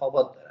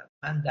انتخابات دارم،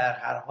 من در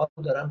هر حال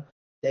دارم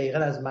دقیقاً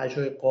از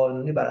مجرای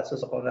قانونی بر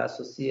اساس قانون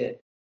اساسی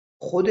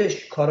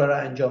خودش کارا رو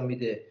انجام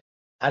میده.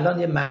 الان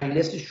یه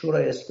مجلس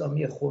شورای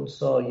اسلامی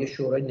خنثی، یه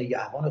شورای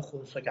نگهبان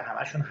خنثی که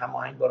همشون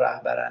هماهنگ با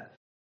رهبرن،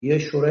 یه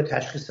شورای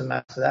تشخیص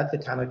مصلحت که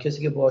تنها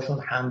کسی که باشون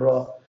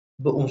همراه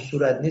به اون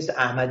صورت نیست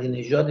احمدی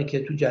نژاده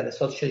که تو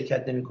جلسات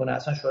شرکت نمیکنه،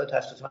 اصلا شورای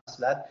تشخیص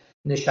مصلحت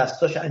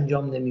نشستاش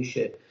انجام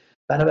نمیشه.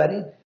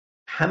 بنابراین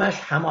همش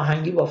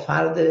هماهنگی با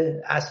فرد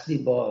اصلی،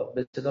 با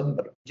به اصطلاح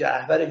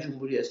رهبر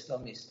جمهوری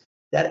اسلامی است.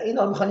 در این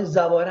حال میخوان این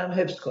ظواهر هم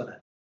حفظ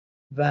کنن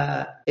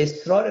و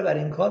اصرار بر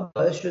این کار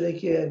باعث شده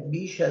که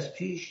بیش از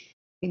پیش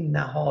این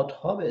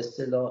نهادها به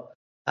اصطلاح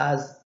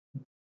از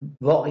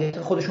واقعیت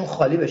خودشون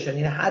خالی بشن.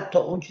 یعنی حتی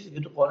اون چیزی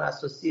که تو قانون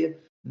اساسی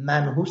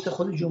منحوس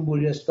خود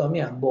جمهوری اسلامی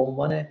هم به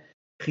عنوان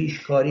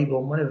پیشکاری، به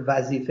عنوان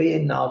وظیفه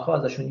این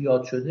نهادها ازشون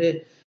یاد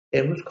شده،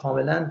 امروز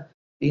کاملا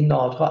این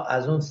نهادها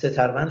از اون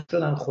سترون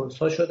شدن،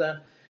 خنثی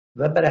شدن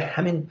و برای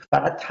همین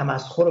فقط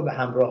تمسخر رو به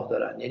همراه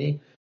دارن.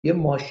 یعنی یه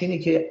ماشینی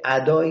که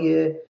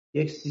ادای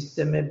یک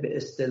سیستم به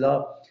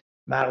اصطلاح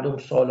مردم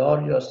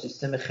سالار یا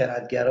سیستم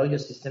خردگرا یا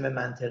سیستم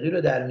منطقی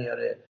رو در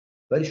میاره،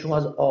 ولی شما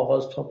از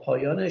آغاز تا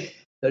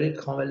پایانش دارید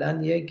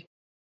کاملا یک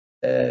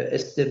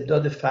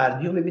استبداد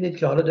فردی رو میبینید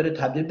که حالا داره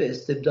تبدیل به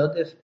استبداد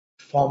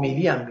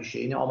فامیلی هم میشه.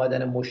 این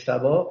آمدن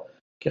مجتبی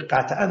که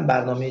قطعا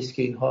برنامه است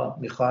که اینها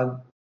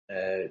میخوان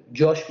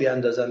جاش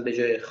بیاندازن به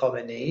جای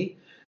خامنه‌ای،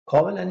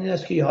 کاملا این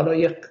است که حالا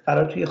یک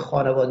قرار توی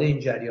خانواده این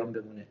جریان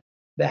بمونه.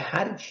 به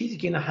هر چیزی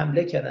که اینا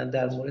حمله کردن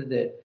در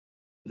مورد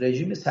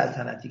رژیم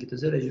سلطنتی که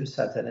تازه رژیم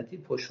سلطنتی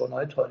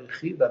پشتوانه‌های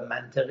تاریخی و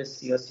منطق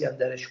سیاسی هم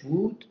درش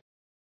بود،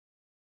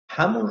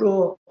 همون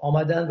رو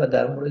آمدن و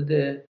در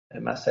مورد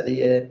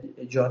مسئله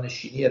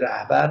جانشینی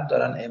رهبر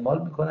دارن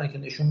اعمال میکنن که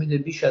نشون میده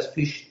بیش از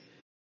پیش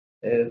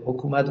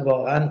حکومت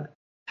واقعا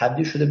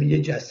تبدیل شده به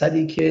یه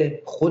جسدی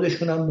که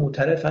خودشون هم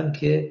معترفن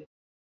که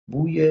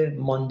بوی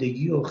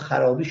ماندگی و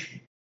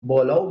خرابیش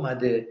بالا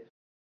اومده،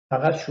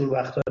 فقط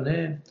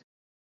شوربختانه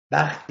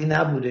بختی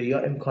نبوده یا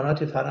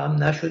امکاناتی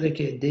فراهم نشده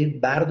که عده‌ای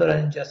بردارن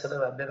این جسد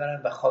و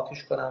ببرن و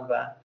خاکش کنن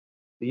و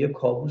به یه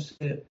کابوس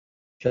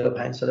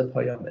 45 سال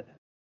پایان بدن.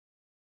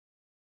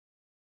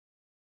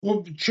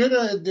 خب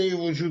چرا عده‌ای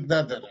وجود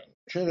ندارن؟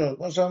 چرا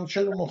مثلا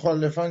چرا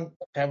مخالفان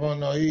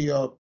توانایی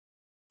یا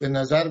به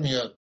نظر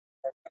میاد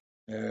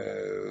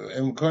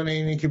امکان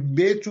اینه که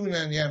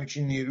بتونن یه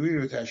همچین نیرویی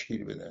رو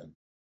تشکیل بدن؟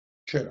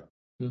 چرا؟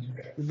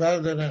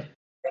 بردارن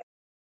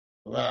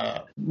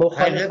و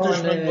حقیقتش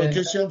من با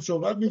کسی هم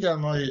صحبت میگم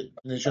های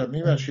نژاد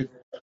میبخشید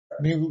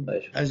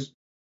از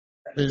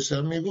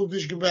بسیار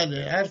میگفتش که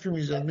بله حرفی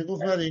میزد،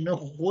 میگفت بله اینا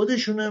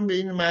خودشون هم به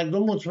این مردم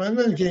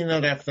مطمئنن که اینا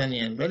رفتنی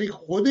هن، ولی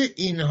خود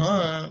اینها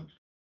هم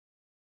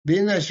به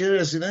این نتیجه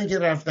رسیدن که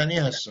رفتنی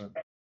هستن،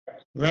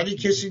 ولی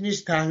کسی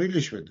نیست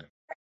تحویلش بده.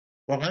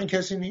 واقعا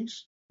کسی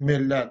نیست.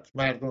 ملت،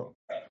 مردم.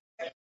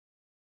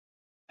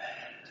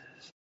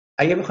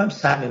 اگه بخوایم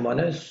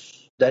صمیمانه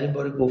در این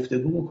باره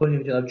گفتگو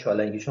بکنیم جناب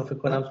چالنگی، چون فکر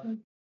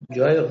کنم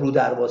جای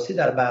رودرواسی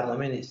در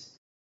برنامه نیست.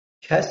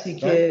 کسی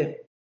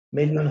که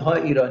میلیون ها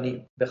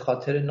ایرانی به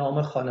خاطر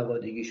نام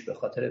خانوادگیش، به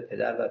خاطر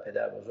پدر و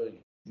پدر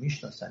بزرگی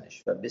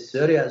میشناسنش و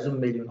بسیاری از اون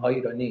میلیون ها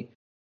ایرانی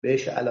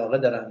بهش علاقه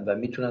دارن و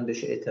میتونن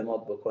بهش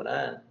اعتماد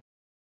بکنن،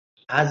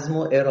 عزم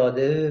و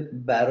اراده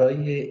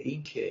برای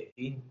این که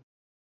این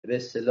به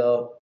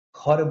اصطلاح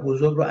کار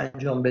بزرگ رو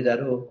انجام بده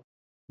رو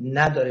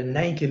نداره. نه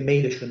اینکه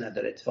میلشو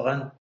نداره.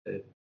 اتفاقا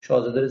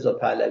شاهزاده رضا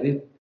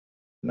پهلوی،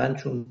 من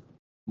چون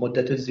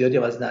مدت زیادی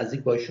از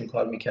نزدیک با ایشون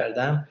کار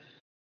میکردم،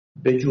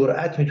 به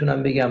جرئت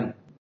میتونم بگم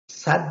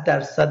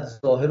 100%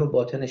 ظاهر و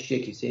باطنش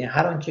یکیست. یعنی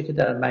هر آنچه که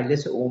در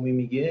مجلس عمومی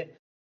میگه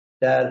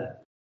در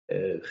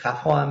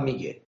خفا هم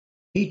میگه،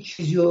 هیچ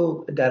چیزی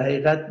رو در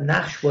حقیقت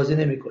نقش بازی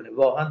نمیکنه.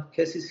 واقعا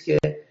کسی است که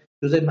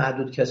جزء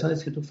معدود کسانی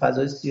است که تو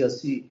فضای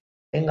سیاسی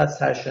اینقدر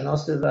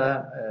سرشناسه و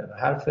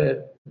حرف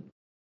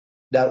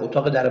در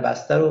اتاق در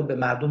بسته رو به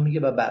مردم میگه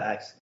و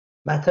برعکس.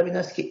 مطلب این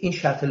است که این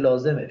شرط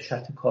لازمه،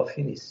 شرط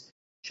کافی نیست.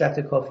 شرط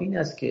کافی این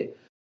است که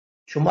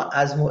شما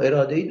عزم و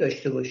اراده‌ای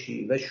داشته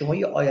باشی و شما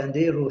یه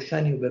آینده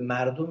روشنی رو به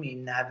مردمی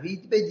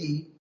نوید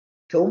بدی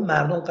که اون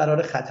مردم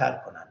قرار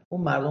خطر کنن،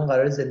 اون مردم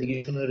قرار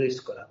زندگیشون رو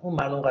ریسک کنن، اون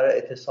مردم قرار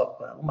اعتصاب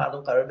کنن، اون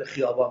مردم قرار به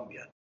خیابان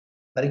بیان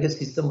برای اینکه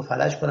سیستم رو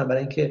فلج کنن،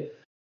 برای اینکه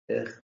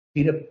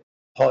تیر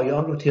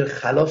پایان رو، تیر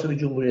خلاص رو به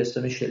جمهوری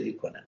اسلامی شلیک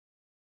کنن.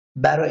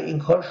 برای این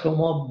کار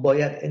شما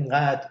باید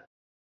اینقدر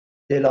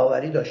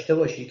دلاوری داشته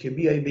باشی که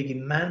بیایی بگی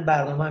من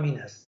برنامه‌م این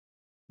است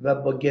و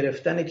با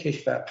گرفتن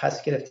کشور،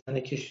 پس گرفتن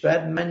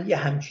کشور، من یه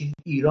همچین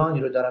ایرانی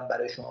رو دارم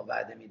برای شما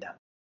وعده میدم.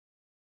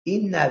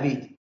 این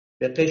نوید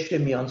به قشر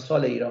میان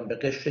سال ایران، به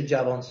قشر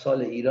جوان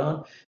سال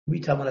ایران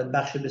میتواند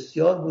بخش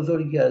بسیار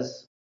بزرگی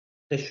از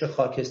قشر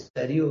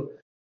خاکستری رو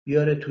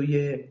بیاره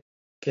توی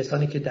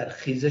کسانی که در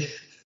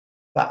خیزش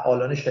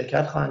فعالانه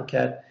شرکت خواهند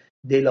کرد،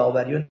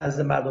 دلاوری رو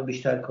نزد مردم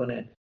بیشتر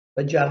کنه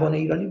و جوان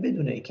ایرانی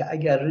بدونه که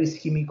اگر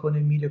ریسکی میکنه،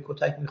 میره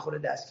کتک میخوره،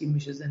 دستگیر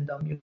میشه،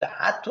 زندان میفته،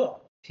 حتی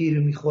تیر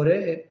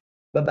میخوره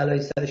و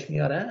بلای سرش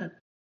میارن،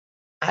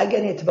 اگر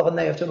این اتفاق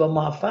نیفته و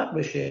موفق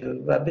بشه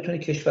و بتونه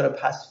کشور رو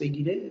پس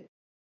بگیره،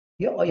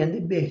 یه آینده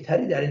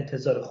بهتری در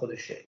انتظار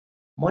خودشه.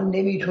 ما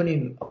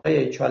نمیتونیم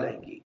آقای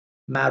چالنگی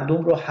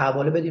مردم رو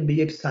حواله بدیم به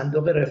یک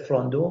صندوق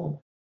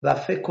رفراندوم و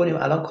فکر کنیم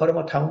الان کار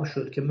ما تموم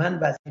شد، که من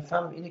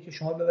وظیفه‌م اینه که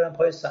شما ببرن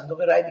پای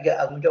صندوق رای دیگه،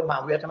 از اونجا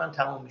ماموریت من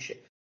تموم میشه.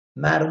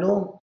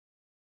 مردم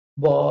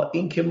با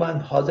اینکه من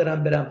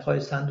حاضرم برم پای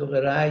صندوق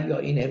رای یا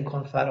این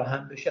امکان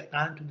فراهم بشه،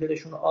 قند تو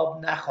دلشون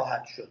آب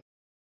نخواهد شد.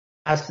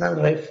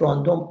 اصلا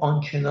رفراندوم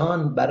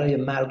آنچنان برای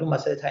مردم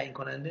مسئله تعیین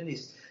کننده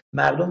نیست.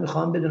 مردم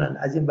میخوان بدونن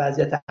از این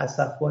وضعیت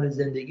اسفبار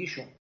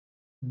زندگیشون،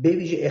 به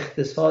ویژه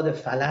اقتصاد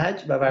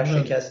فلج و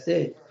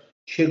ورشکسته،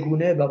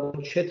 چگونه و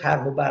با چه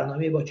طرح و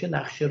برنامه، با چه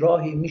نقشه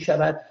راهی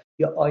میشود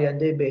یا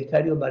آینده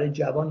بهتری رو برای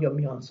جوان یا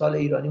میانسال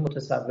ایرانی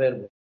متصور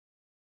بود.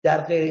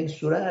 در غیر این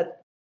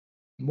صورت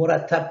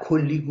مرتب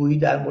کلیگویی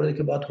در مورد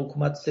که باید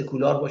حکومت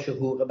سکولار باشه،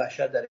 حقوق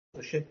بشر درش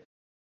باشه،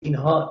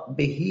 اینها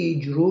به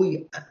هیچ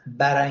روی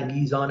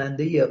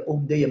برانگیزاننده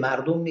عمده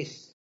مردم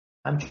نیست.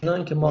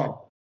 همچنان که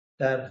ما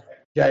در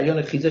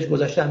جریان خیزش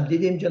گذشته هم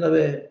دیدیم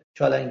جناب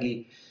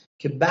چالنگی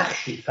که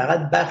بخشی،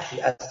 فقط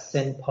بخشی از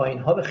سن پایین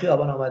ها به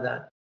خیابان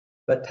آمدن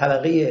و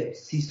طبقه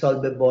 30 سال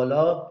به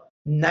بالا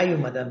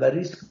نیومدن و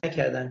ریسک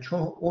نکردن، چون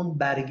اون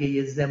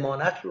برگه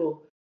ضمانت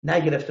رو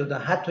نگرفته بودن،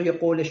 حتی یک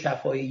قول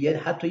شفاهی،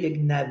 حتی یک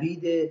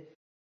نوید،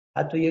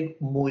 حتی یک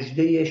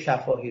مژده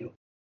شفاهی رو.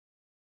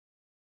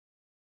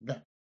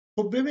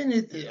 خب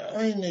ببینید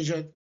آقای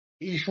نژاد،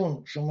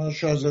 ایشون، شما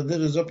شاهزاده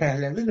رضا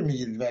پهلوی رو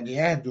میگید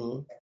ولیعهد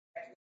و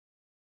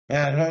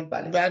در حال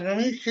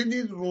برنامه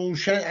خیلی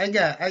روشن،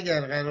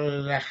 اگر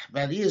قرار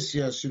رهبری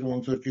سیاسی رو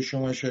اونطور که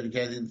شما اشاره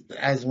کردید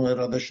عزم و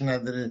ارادهش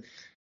نداره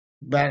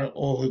بر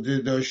عهده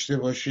داشته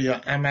باشه یا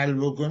عمل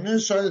بکنه،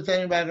 ساده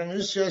ترین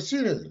برنامه سیاسی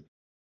رو داره.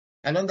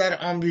 الان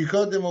در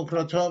آمریکا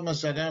دموکرات ها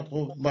مثلا،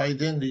 خب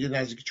بایدن دیگه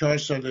نزدیک 4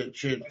 ساله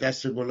چه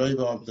دست گلایی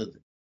به آب داده،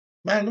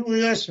 مردم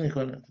قیاس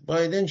میکنن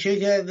بایدن چه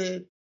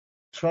کرده،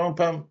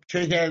 ترامپ هم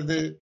چه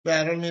کرده، به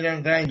هر حال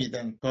میرن رای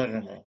میدن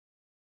پارلمان.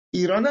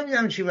 ایران هم یه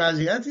همچین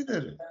وضعیتی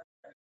داره.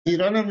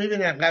 ایران هم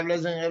میبینن قبل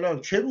از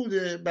انقلاب چه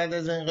بوده، بعد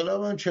از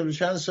انقلاب هم 40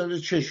 چند ساله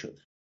چه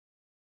شده.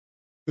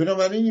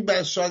 بنابراین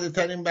بس ساده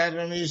ترین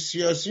برنامه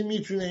سیاسی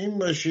میتونه این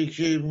باشه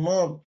که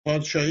ما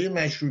پادشاهی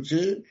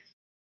مشروطه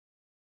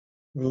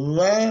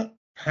و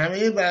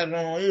همه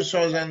برنامه‌های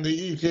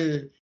سازندگی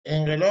که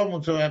انقلاب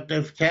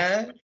متوقف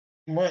کرد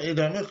ما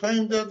ادامه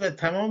خواهیم داد و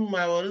تمام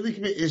مواردی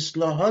که به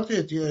اصلاحات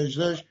احتیاج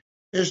داشت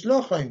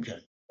اصلاح خواهیم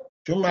کرد.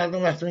 چون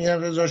مردم وقتی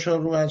میگن رضا شاه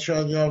رو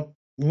شاد یا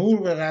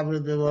نور به قبر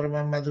ببار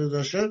محمد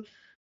رضا شاه،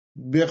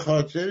 به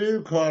خاطر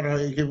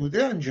کارهایی که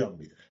بوده انجام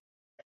میده.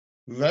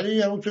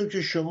 ولی همونطور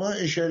که شما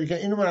اشاره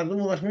کردید اینو مردم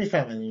اون وقت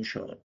میفهمن این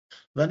شعار،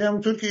 ولی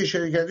همونطور که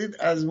اشاره کردید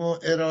عزم و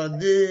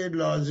اراده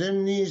لازم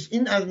نیست.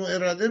 این عزم و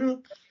اراده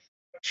رو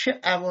چه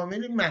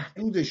عواملی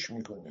محدودش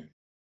میکنه؟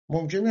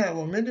 ممکنه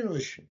عواملی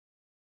باشه.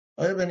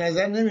 آیا به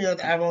نظر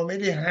نمیاد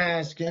عواملی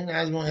هست که این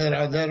عزم و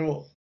اراده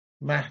رو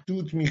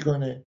محدود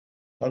میکنه؟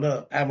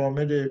 حالا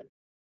عوامل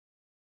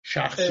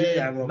شخصی،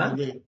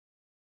 عوامل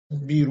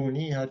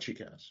بیرونی، هر چی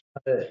که هست.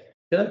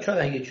 جناب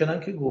چالنگی، چنان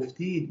که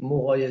گفتید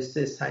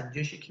مقایسه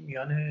سنجشی که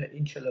میان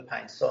این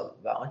 45 سال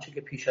و آنچه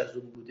که پیش از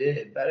اون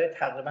بوده برای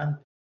تقریبا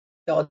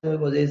آدم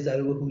با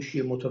ضریب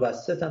هوشی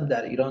متوسط هم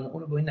در ایران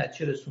اون رو به این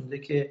نتیجه رسونده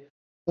که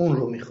اون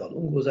رو میخواد،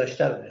 اون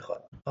گذشته رو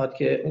میخواد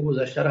که اون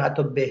گذشته رو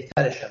حتی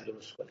بهترش هم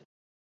درست کنه.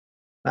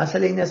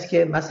 مسئله این است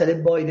که مسئله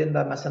بایدن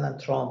و مثلا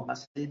ترامپ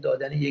مسئله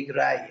دادن یک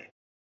رأی.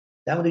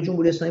 در مورد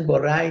جمهوری اسلامی با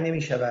رأی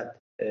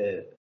نمیشود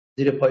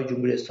زیر پای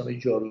جمهوری اسلامی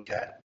جارو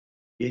کرد.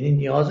 یعنی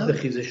نیاز به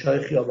خیزش‌های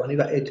خیابانی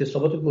و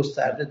اعتصابات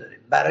گسترده داریم.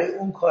 برای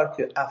اون کار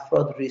که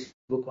افراد ریسک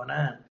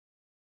بکنن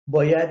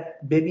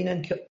باید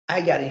ببینن که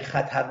اگر این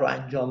خطر رو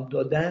انجام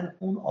دادن،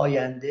 اون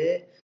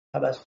آینده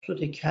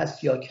توسط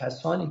کس یا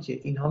کسانی که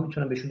اینها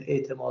میتونن بهشون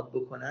اعتماد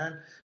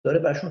بکنن داره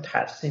براشون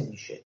ترسیم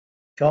میشه.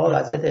 که آقا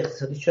وضعیت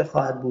اقتصادی چه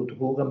خواهد بود،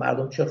 حقوق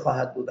مردم چه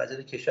خواهد بود،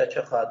 وضعیت کشور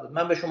چه خواهد بود.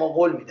 من به شما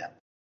قول میدم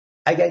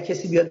اگر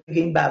کسی بیاد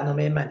بگه این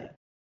برنامه منه،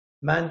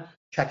 من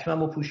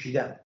چکمه‌مو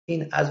پوشیدم،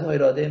 این عزم و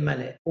اراده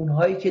منه،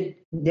 اونهایی که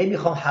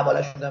نمیخوام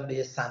حواله‌شون بدم به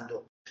یه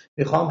صندوق،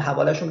 میخوام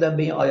حواله‌شون بدم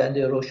به این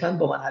آینده روشن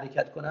با من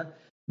حرکت کنن،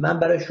 من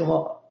برای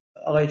شما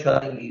آقای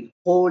چالنگی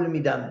قول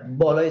میدم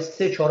بالای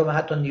 3/4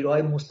 حتی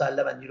نیروهای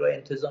مسلح و نیروهای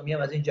انتظامی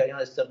هم از این جریان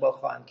استقبال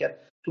خواهند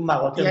کرد تو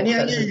مقاطع یعنی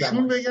مختلف اگه ایشون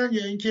زمان. بگن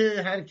یا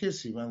اینکه هر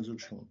کسی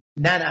منظورشون؟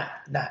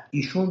 نه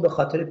ایشون به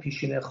خاطر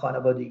پیشین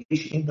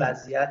خانوادگیش این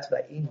وضعیت و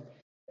این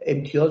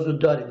امتیاز رو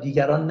داره،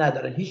 دیگران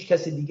ندارن، هیچ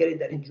کسی دیگری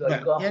در این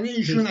جایگاه یعنی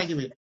ایشون نیست. اگه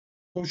بگن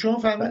خب شما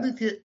فرمودید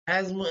که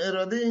عزم و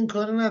اراده این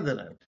کار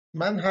ندارن.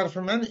 من حرف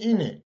من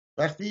اینه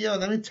وقتی یه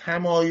آدمی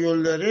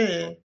تمایل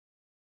داره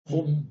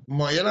خب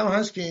مایلم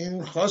هست که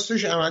این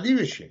خواستش عملی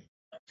بشه.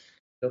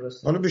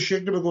 درسته. حالا به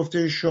شکل به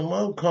گفته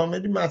شما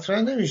کاملی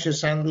مطرح نمیشه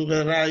صندوق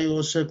رأی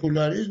و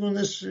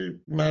سکولاریسم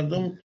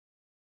مردم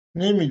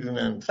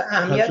نمیدونن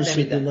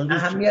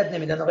اهمیت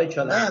نمیدن آقای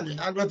چالنگی.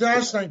 البته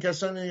هستن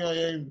کسانی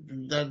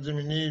در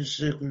زمینه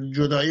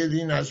جدای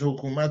دین از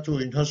حکومت و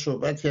اینها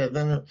صحبت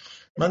کردن.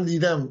 من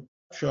دیدم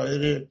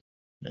شاعر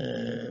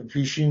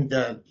پیشین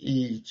در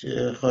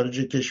خارج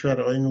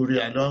کشور آقای نوری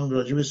علام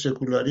راجع به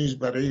سکولاریسم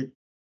برای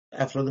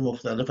افراد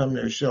مختلف هم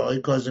نوشته. آقای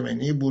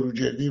کاظمینی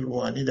بروجردی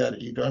روحانی در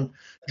ایران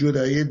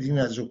جدای دین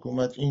از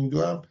حکومت. این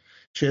دو هم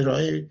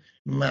چهره‌های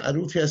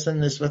معروفی هستن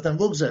نسبتاً.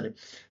 بگذاریم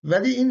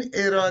ولی این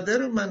اراده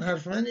رو من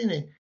حرف من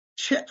اینه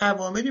چه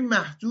عواملی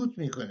محدود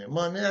میکنه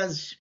مانع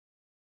از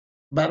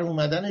بر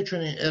اومدن چون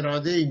این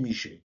اراده ای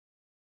میشه؟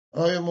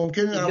 آیا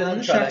ممکنه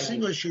عوامل شخصی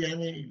باشه؟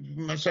 یعنی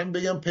مثلا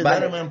بگم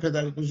پدر من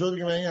پدر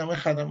بزرگ من این همه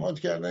خدمات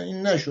کردن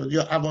این نشد،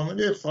 یا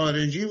عوامل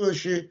خارجی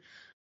باشه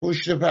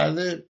پشت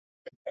پرده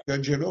یا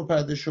جلو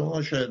پرده؟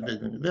 شما شاید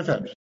بدونید.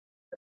 بفرمایید.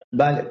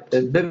 بله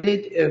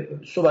ببینید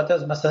صحبت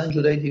از مثلا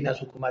جدای دین از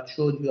حکومت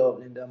شد یا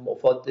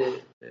مفاد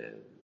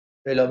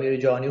اعلامیه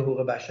جهانی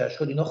حقوق بشر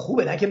شد، اینا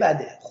خوبه نه که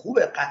بده،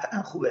 خوبه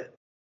قطعا خوبه.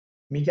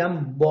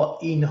 میگم با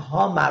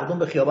اینها مردم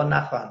به خیابان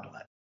نخواهند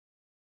اومد.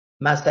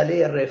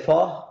 مسئله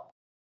رفاه،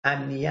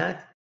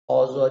 امنیت،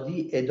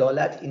 آزادی،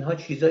 عدالت، اینها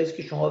چیزایی است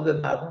که شما به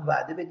مردم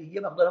وعده بدید،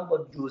 یه مقدارم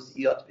با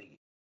جزئیات بگید.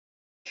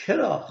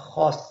 چرا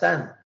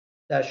خواستن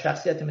در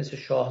شخصیت مثل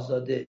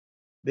شاهزاده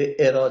به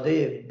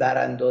اراده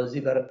براندازی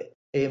و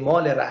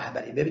اعمال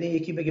رهبری؟ ببینید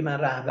یکی بگه من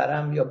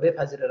رهبرم یا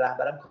بپذیر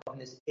رهبرم کافی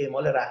نیست،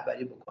 اعمال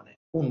رهبری بکنه،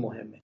 اون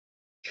مهمه.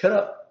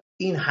 چرا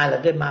این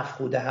حلقه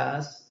مفقوده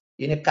هست؟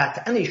 یعنی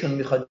قطعا ایشون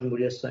میخواد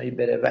جمهوری اسلامی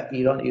بره و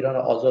ایران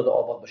آزاد و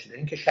آباد باشه، در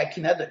این که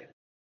شکی نداریم.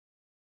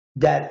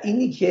 در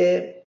اینی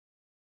که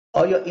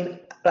آیا این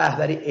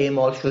رهبری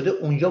اعمال شده،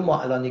 اونجا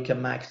ما الانی که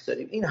مکس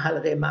داریم. این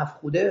حلقه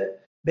مفقوده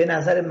به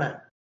نظر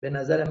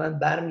من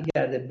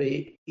برمیگرده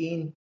به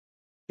این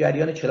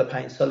جریان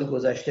 45 سال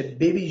گذشته،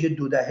 به ویژه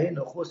 2 دهه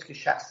نخست که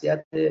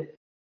شخصیت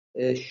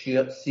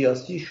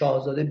سیاسی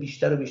شاهزاده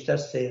بیشتر و بیشتر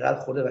صیقل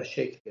خورده و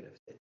شکل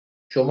گرفته.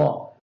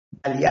 شما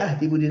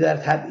ولیعهدی بودی در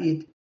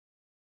تبعید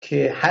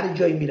که هر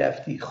جایی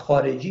میرفتی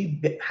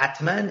خارجی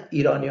حتما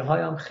ایرانی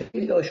های هم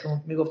خیلی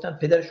هاشون میگفتن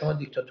پدر شما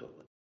دیکتاتور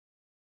بود،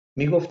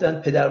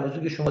 میگفتن پدر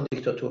بزرگ شما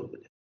دیکتاتور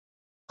بوده.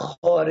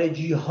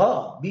 خارجی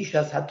ها بیش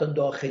از حتی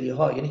داخلی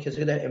ها، یعنی کسی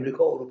که در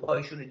امریکا و اروپا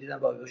هایشون رو دیدن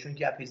با هایشون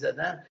گپی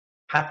زدن،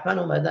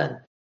 حتما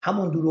اومدن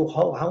همون دروغ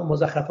ها و همون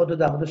مزخرفات رو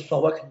در مورد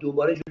ساواک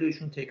دوباره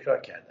جلویشون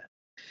تکرار کردن.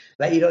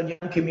 و ایرانی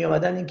هم که می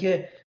اومدن این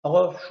که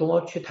آقا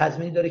شما چه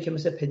تضمینی داره که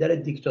مثل پدر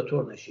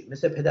دیکتاتور نشی،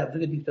 مثل پدر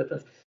بزرگ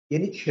دیکتاتور.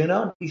 یعنی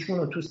چنان ایشون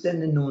رو تو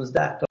سن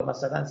 19 تا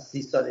مثلا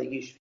 30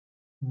 سالگیش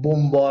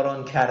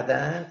بمباران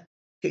کردن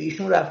که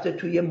ایشون رفته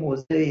توی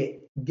موضع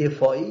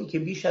دفاعی که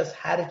بیش از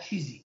هر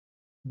چیزی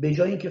به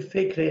جای اینکه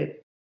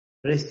فکر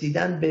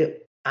رسیدن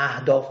به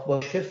اهداف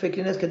باشه،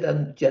 فکر نیست که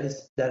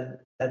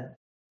در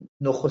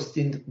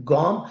نخستین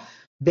گام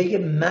بگه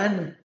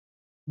من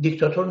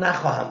دیکتاتور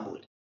نخواهم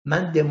بود،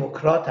 من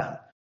دموکراتم،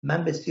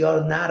 من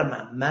بسیار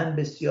نرمم، من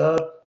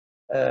بسیار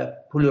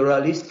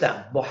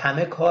پلورالیستم، با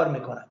همه کار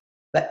میکنم.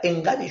 و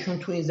انقدر ایشون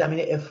تو این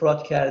زمینه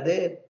افراط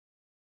کرده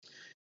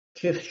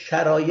که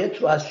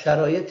شرایط رو از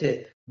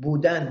شرایط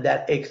بودن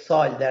در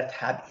اکسایل، در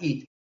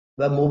تبعید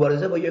و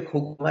مبارزه با یک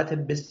حکومت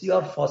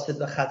بسیار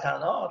فاسد و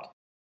خطرناک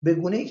به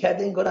گونه‌ای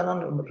کرده انگار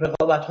الان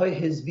رقابت‌های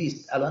حزبی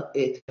است. الان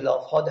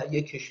ائتلاف‌ها در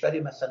یک کشوری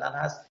مثلا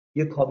هست،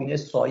 یک کابینه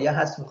سایه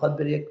هست میخواد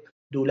بره یک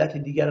دولت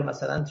دیگر رو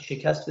مثلا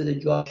شکست بده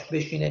جاش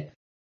بشینه.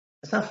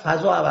 اصلا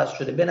فضا عوض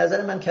شده. به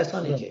نظر من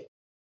کسانی که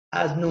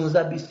از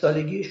 19-20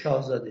 سالگی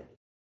شاهزاده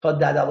تا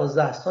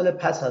 12 سال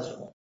پس از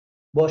اون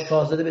با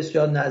شاهزاده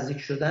بسیار نزدیک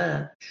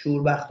شدن،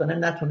 شوربختانه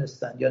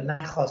نتونستن یا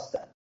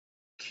نخواستن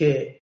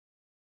که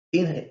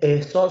این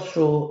احساس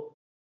رو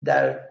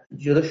در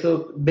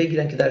جلوشو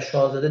بگیرن که در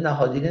شاهزاده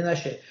نهادینه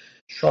نشه.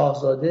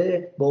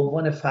 شاهزاده به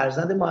عنوان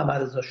فرزند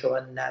محمد رضا شاه و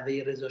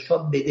نوه رضا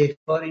شاه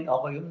بدهکار این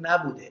آقایون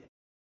نبوده.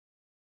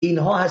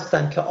 اینها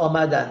هستن که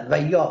آمدن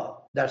و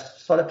یا در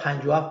سال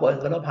 57 با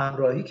انقلاب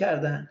همراهی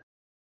کردن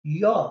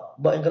یا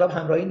با انقلاب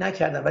همراهی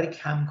نکردن ولی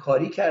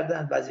کمکاری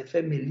کردن،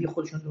 وظیفه ملی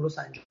خودشون درست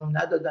انجام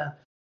ندادن،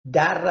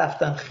 در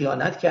رفتن،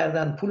 خیانت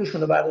کردن،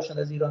 پولشون رو برداشتن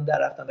از ایران، در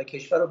رفتن و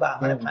کشور رو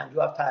بهمن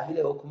 57 تحویل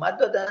حکومت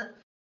دادن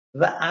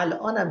و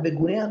الان هم به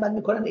گونه عمل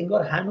میکنن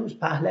انگار هنوز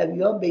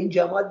پهلوی‌ها به این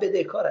جماعت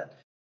بدهکارن.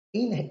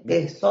 این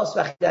احساس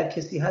وقتی در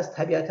کسی هست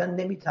طبیعتا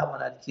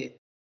نمیتواند که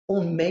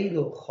اون میل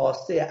و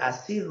خواسته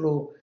اصیل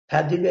رو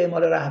تبدیل به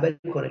اعمال رهبری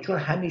کنه، چون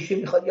همیشه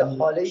میخواد یه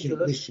حاله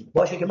جلوش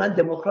باشه که من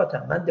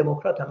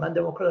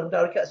دموکراتم، در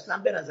حالی که اصلا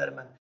به نظر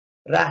من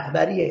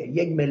رهبری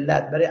یک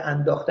ملت برای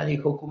انداختن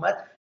یک حکومت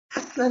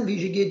اصلا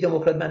ویژگی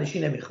دموکرات منشی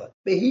نمیخواد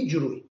به هیچ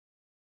روی.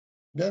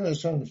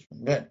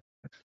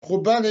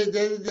 خب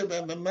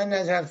بله، من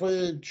از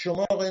حرفای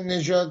شما آقای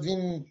نژاد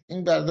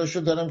این برداشت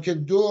رو دارم که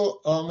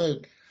دو عامل،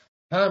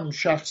 هم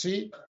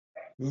شخصی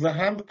و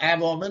هم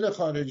عوامل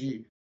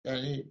خارجی،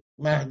 یعنی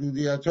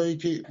محدودیت هایی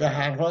که به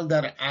هر حال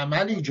در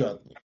عمل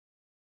ایجاد میشه،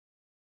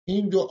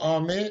 این دو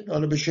عامل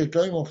حالا به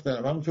شکل‌های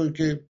مختلف، همونطور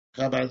که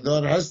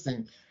خبردار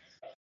هستیم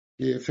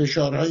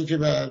فشارهایی که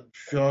بر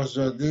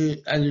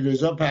شاهزاده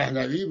علیرضا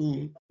پهلوی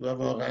بود و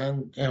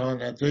واقعا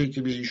اهانت‌هایی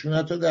که به ایشون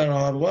حتی در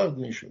هاروارد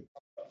میشد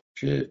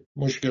که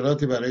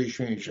مشکلاتی برای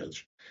ایشون ایجاد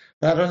شد.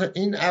 برای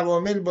این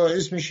عوامل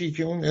باعث میشه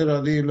که اون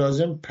اراده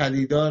لازم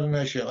پدیدار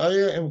نشه.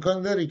 آیا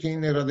امکان داره که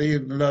این اراده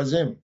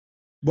لازم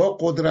با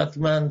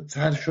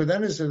قدرتمندتر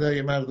شدن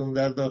صدای مردم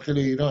در داخل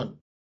ایران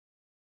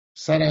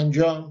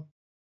سرانجام،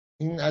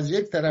 این از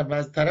یک طرف و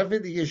از طرف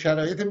دیگه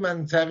شرایط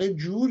منطقه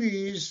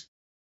جوری است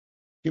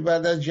که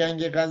بعد از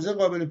جنگ غزه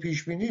قابل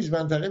پیش بینی است،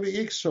 منطقه به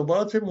یک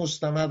ثبات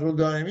مستمر و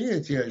دائمی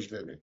احتیاج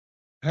داره.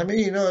 همه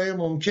اینا آیا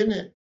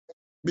ممکنه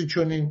به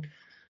چنین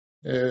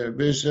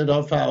به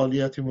اصطلاح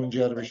فعالیتی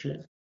منجر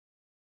بشه؟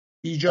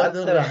 ایجاد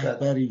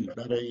رهبری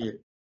برای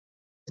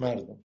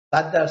مردم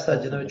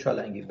 100% جناب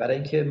چالنگی. برای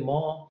اینکه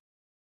ما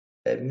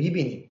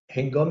میبینیم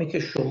هنگامی که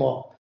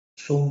شما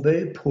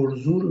سنبه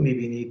پرزور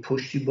میبینی،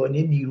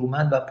 پشتیبانی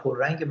نیرومند و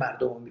پررنگ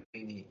مردم رو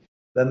میبینی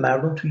و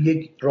مردم تو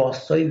یک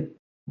راستای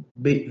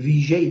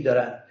ویژه‌ای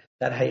دارن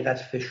در حقیقت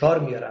فشار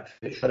میارن،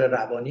 فشار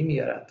روانی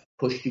میارن،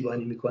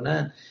 پشتیبانی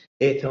میکنن،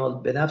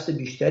 اعتماد به نفس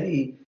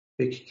بیشتری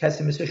به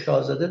کسی مثل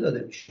شاهزاده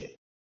داده میشه.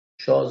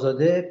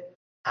 شاهزاده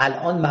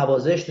الان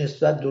موازش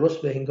نسبت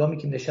درست به هنگامی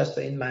که نشست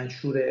و این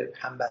منشور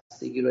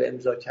همبستگی رو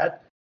امضا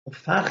کرد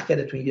فرق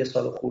کرده تو یه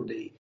سال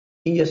خورده‌ای.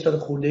 این یه سال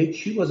خورده‌ای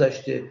چی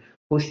گذشته؟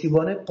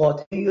 پشتیبان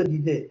قاطعی رو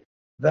دیده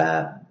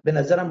و به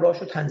نظرم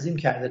راهشو تنظیم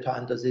کرده تا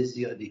اندازه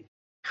زیادی.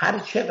 هر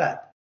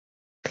چقدر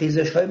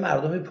خیزش‌های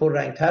مردمی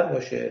پررنگتر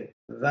باشه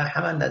و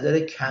هم نظر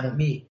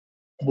کمی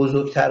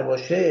بزرگتر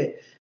باشه،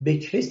 به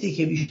کسی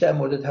که بیشتر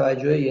مورد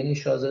توجه، یعنی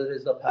شاهزاده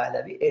رضا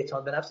پهلوی،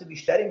 اعتماد به نفس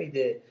بیشتری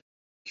میده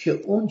که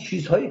اون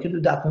چیزهایی که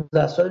تو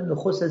 15 سال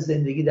نخست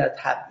زندگی در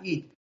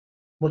تبعید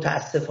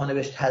متاسفانه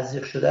بهش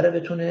تزریق شده رو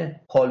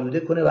بتونه پالوده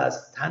کنه و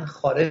از تن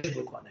خارج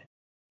بکنه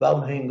و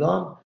اون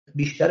هنگام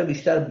بیشتر و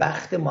بیشتر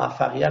بخت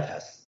موفقیت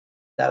هست.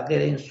 در غیر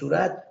این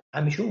صورت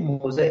همیشه اون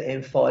موضع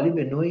انفعالی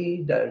به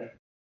نوعی در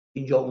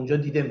اینجا اونجا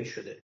دیده می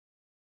شده.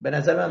 به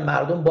نظر من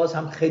مردم باز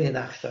هم خیلی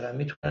نقش دارن،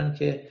 میتونن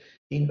که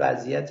این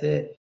وضعیت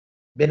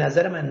به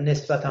نظر من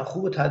نسبتا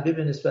خوب و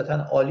تدبیر نسبتا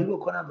عالی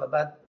بکنن و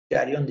بعد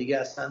جریان دیگه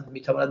اصلا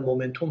میتواند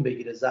مومنتوم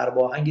بگیره، ضرب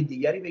آهنگ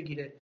دیگری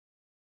بگیره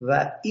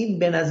و این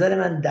به نظر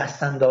من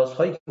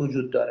دستاندازهایی که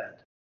وجود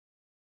دارند،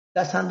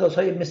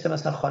 دستاندازهایی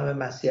مثلا خانم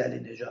مسیح علی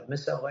نژاد،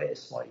 مثل آقای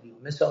اسماعیلی،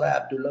 مثل آقای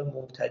عبدالله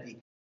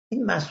مهتدی،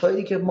 این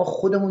مسائلی که ما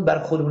خودمون بر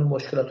خودمون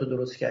مشکلات رو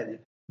درست کردیم.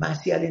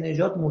 مسیح علی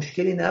نژاد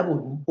مشکلی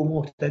نبود، با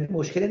مهتدی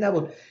مشکلی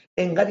نبود،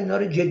 انقدر اینا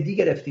رو جدی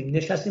گرفتیم،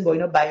 نشستیم با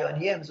اینا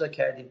بیانیه امضا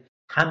کردیم،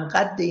 هم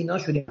قد اینا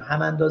شدیم،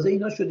 هم اندازه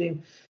اینا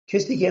شدیم.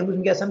 کسی که امروز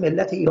میگه اصلا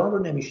ملت ایران رو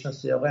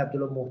نمیشناسه، آقای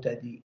عبدالله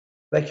مهتدی،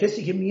 و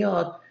کسی که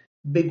میاد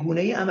به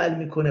گونه‌ای عمل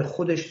میکنه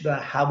خودش و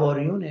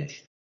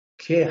حواریونش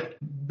که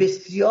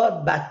بسیار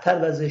بدتر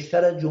و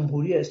زشتر از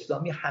جمهوری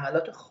اسلامی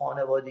حملات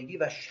خانوادگی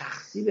و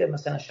شخصی به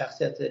مثلا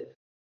شخصیت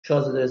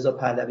شاهزاده رضا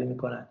پهلوی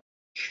میکنن.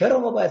 چرا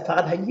ما باید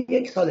فقط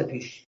یک سال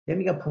پیش،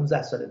 نمیگم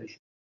 15 سال پیش،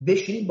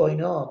 بشینیم با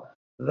اینا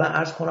و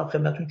عرض کنم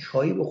خدمتتون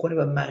چایی بخوریم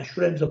و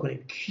منشور امضا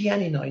کنیم؟ کیان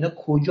اینا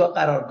کجا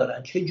قرار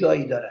دارن، چه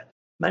جایی دارن؟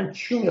 من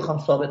چی میخوام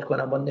ثابت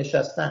کنم با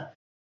نشستن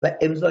و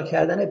امضا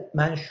کردن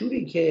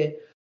منشوری که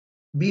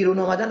بیرون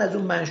آمدن از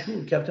اون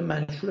منشور که البته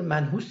منشور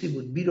منحوسی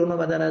بود، بیرون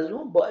آمدن از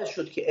اون باعث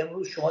شد که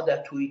امروز شما در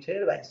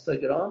توییتر و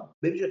اینستاگرام،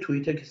 به ویژه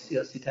توییتر که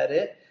سیاسی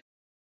تره،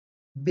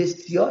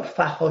 بسیار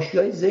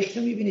فحاشی‌های زشت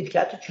رو می‌بینید که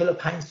حتی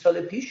 45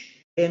 سال پیش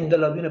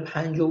انقلابیون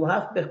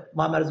 57 به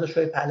محمد رضا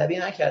شاه پهلوی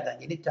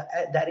نکردن. یعنی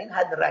در این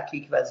حد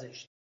رکیک و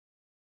زشت.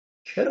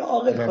 چرا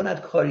عاقل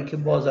کند کاری که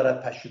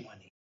بازارت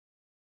پشیمانی؟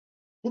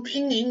 خب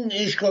این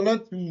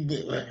اشکالات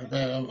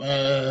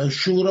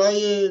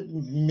شورای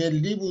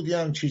ملی بود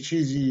یا هم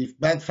چیزی،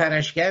 بعد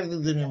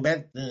فرشگرد داریم،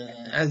 بعد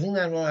از این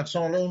انواع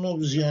اقسام، حالا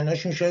اونو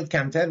زیاناشون شاید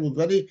کمتر بود،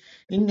 ولی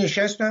این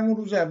نشست همون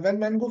روز اول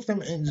من گفتم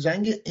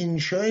زنگ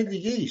انشای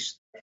دیگه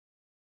است،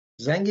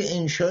 زنگ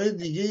انشای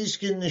دیگه است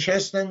که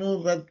نشستن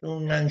و بعد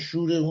اون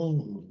منشور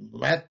اون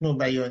متن و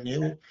بیانیه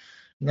و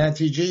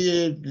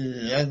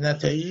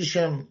نتایجش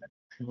هم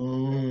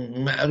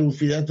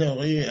معروفیت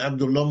آقای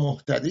عبدالله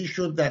مهتدی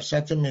شد در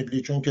سطح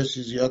ملی، چون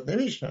کسی زیاد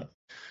نمیشنن.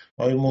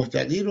 های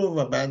مهتدی رو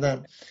و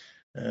بعدم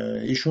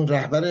ایشون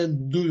رهبر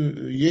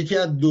یکی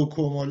از دو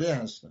کموله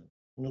هستن.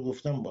 اینو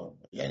گفتم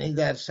یعنی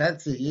در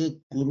سطح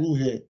یک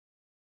گروه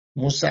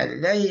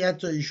مسلحی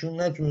حتی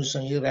ایشون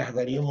نتونستن یه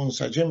رهبری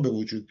منسجم به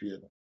وجود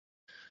بیارن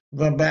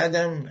و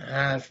بعدم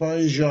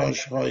حرفای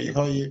ژاژخایی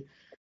های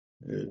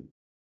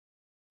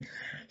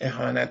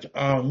اهانت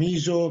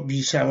آمیز و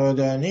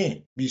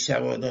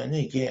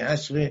بیسوادانه که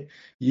اصل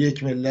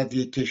یک ملت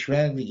یک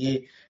کشور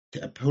دیگه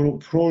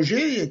پروژه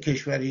یک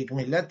کشور یک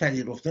ملت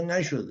پذیرفته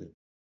نشده،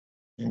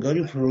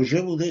 انگاری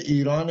پروژه بوده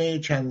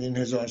ایران چندین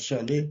هزار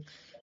ساله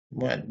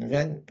و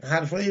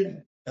حرفای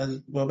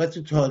از بابت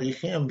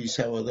تاریخی هم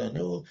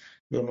بیسوادانه و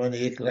به عنوان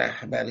یک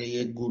رهبر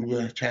یک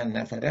گروه چند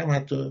نفره هم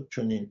حتی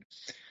چنین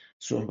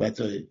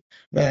صحبت‌های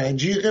و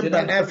جیغ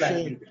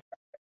بنفش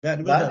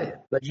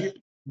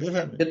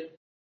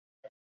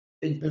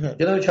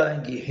جناب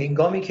چارنگی،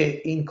 هنگامی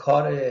که این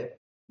کار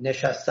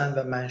نشستن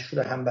و منشور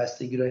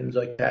همبستگی رو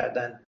امضا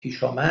کردن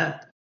پیش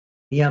آمد،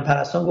 میهن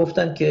پرستان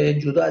گفتن که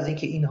جدا از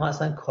اینکه اینها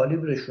اصلا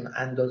کالیبرشون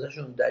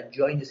اندازشون در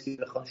جایی نیست که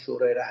بخوان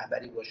شورای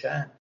رهبری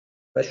باشن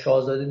و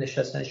شاهزاده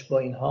نشستنش با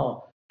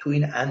اینها تو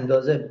این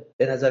اندازه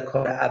به نظر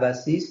کار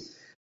عبثی است،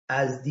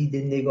 از دید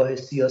نگاه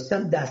سیاسی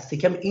هم دست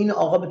کم این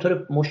آقا به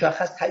طور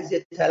مشخص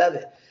تجزیه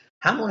طلبه.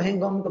 همون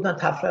هنگام میگفتن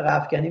تفرقه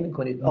افکنی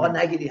میکنید، آقا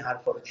نگید این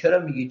حرفا رو، چرا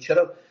میگید،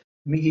 چرا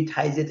میگید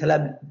تجزیه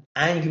طلب،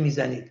 انگ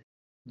میزنید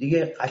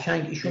دیگه.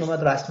 قشنگ ایشون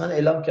اومد رسما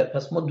اعلام کرد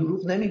پس ما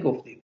دروغ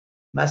نمیگفتیم.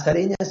 مسئله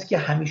این است که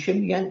همیشه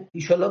میگن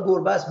ایشالله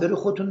گربه است برو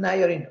خودتون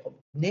نیارین. خب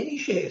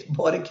نمیشه،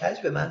 بار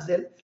کج به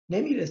منزل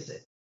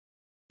نمیرسه.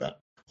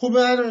 خب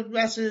هر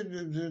بحث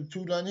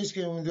طولانی است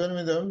که امیدوارم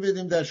ادامه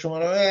بدیم. در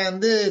شماره‌های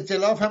آینده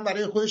ائتلاف هم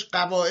برای خودش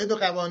قواعد و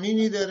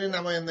قوانینی داره.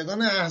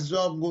 نمایندگان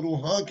احزاب،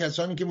 گروه‌ها،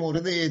 کسانی که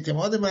مورد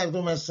اعتماد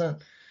مردم هستن،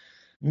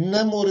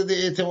 نه مورد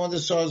اعتماد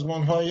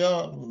سازمان‌ها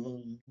یا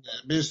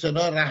به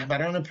اصطلاح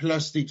رهبران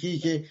پلاستیکی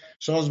که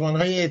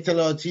سازمان‌های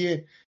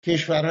اطلاعاتی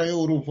کشورهای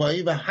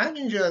اروپایی و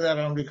همینجا در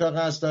آمریکا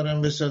قصد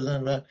دارن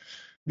بسازن و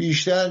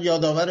بیشتر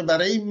یادآور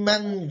برای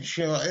من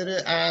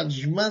شاعر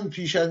ارجمند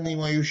پیش از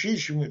نیمه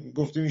 6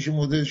 گفته میشه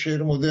مدل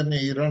شعر مدرن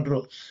ایران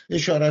رو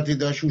اشارتی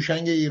داشت.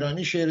 هوشنگ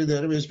ایرانی شعری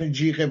داره به اسم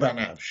جیغ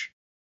بنفش.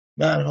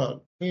 به هر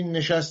حال این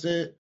نشست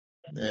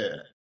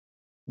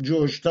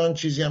جوشتان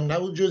چیزی هم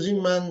نبود جز این.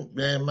 من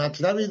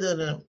مطلبی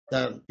دارم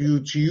در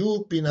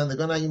یوتیوب،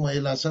 بینندگان اگه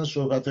مایل هستن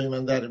صحبت‌های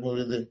من در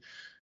مورد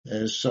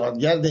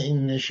سالگرد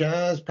این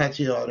نشست،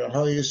 پتیاره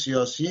های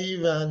سیاسی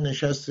و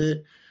نشست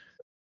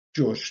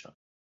جوشتان.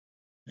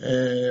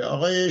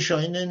 آقای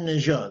شاهین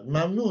نژاد،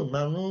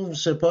 ممنون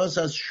سپاس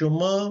از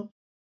شما.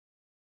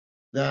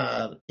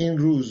 در این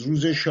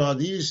روز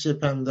شادی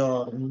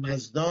سپندار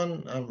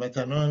مزدان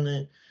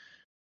هموطنان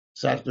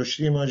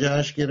زرتشتی ما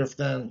جشن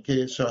گرفتند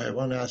که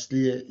صاحبان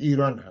اصلی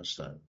ایران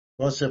هستند.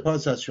 با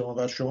سپاس از شما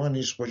و شما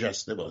نیز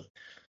خجسته باد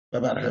و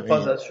بر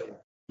همه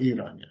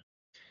ایرانیان.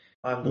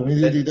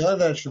 امید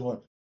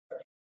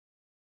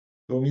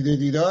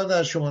دیدار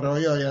در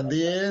شماره‌های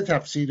آینده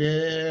تفسیر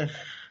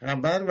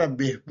خبر و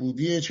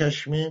بهبودی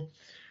چشم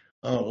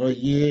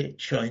آقای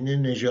شاهین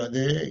نژاد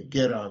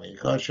گرامی،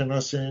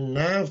 کارشناس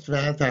نفت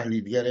و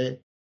تحلیلگر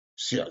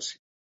سیاسی.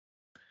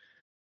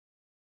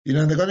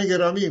 بینندگان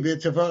گرامی، به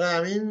اتفاق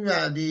امین و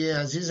علی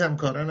عزیز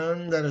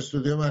همکارانم در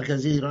استودیو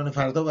مرکزی ایران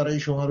فردا برای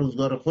شما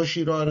روزگار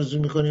خوشی را آرزو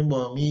می‌کنیم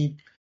با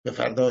امید به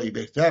فردایی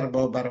بهتر.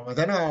 با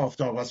برآمدن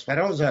آفتاب از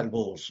فراز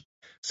البرز،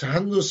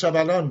 سهند و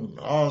سبلان،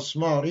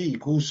 آسماری،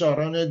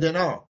 کوساران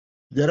دنا،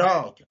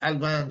 دراک،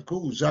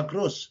 البندکو،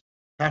 زاگرس،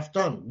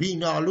 هفتان،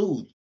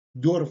 بینالود،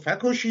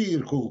 درفک و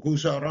شیرکو،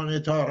 کوساران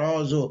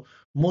تاراز و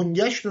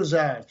منگشت و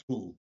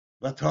زردکو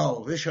و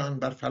تاوشان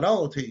بر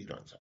فلات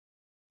ایران زد.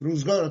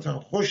 روزگارتان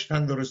خوش،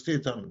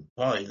 تندرستیتان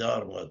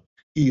پایدار باد.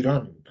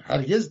 ایران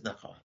هرگز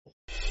نخواهد بود.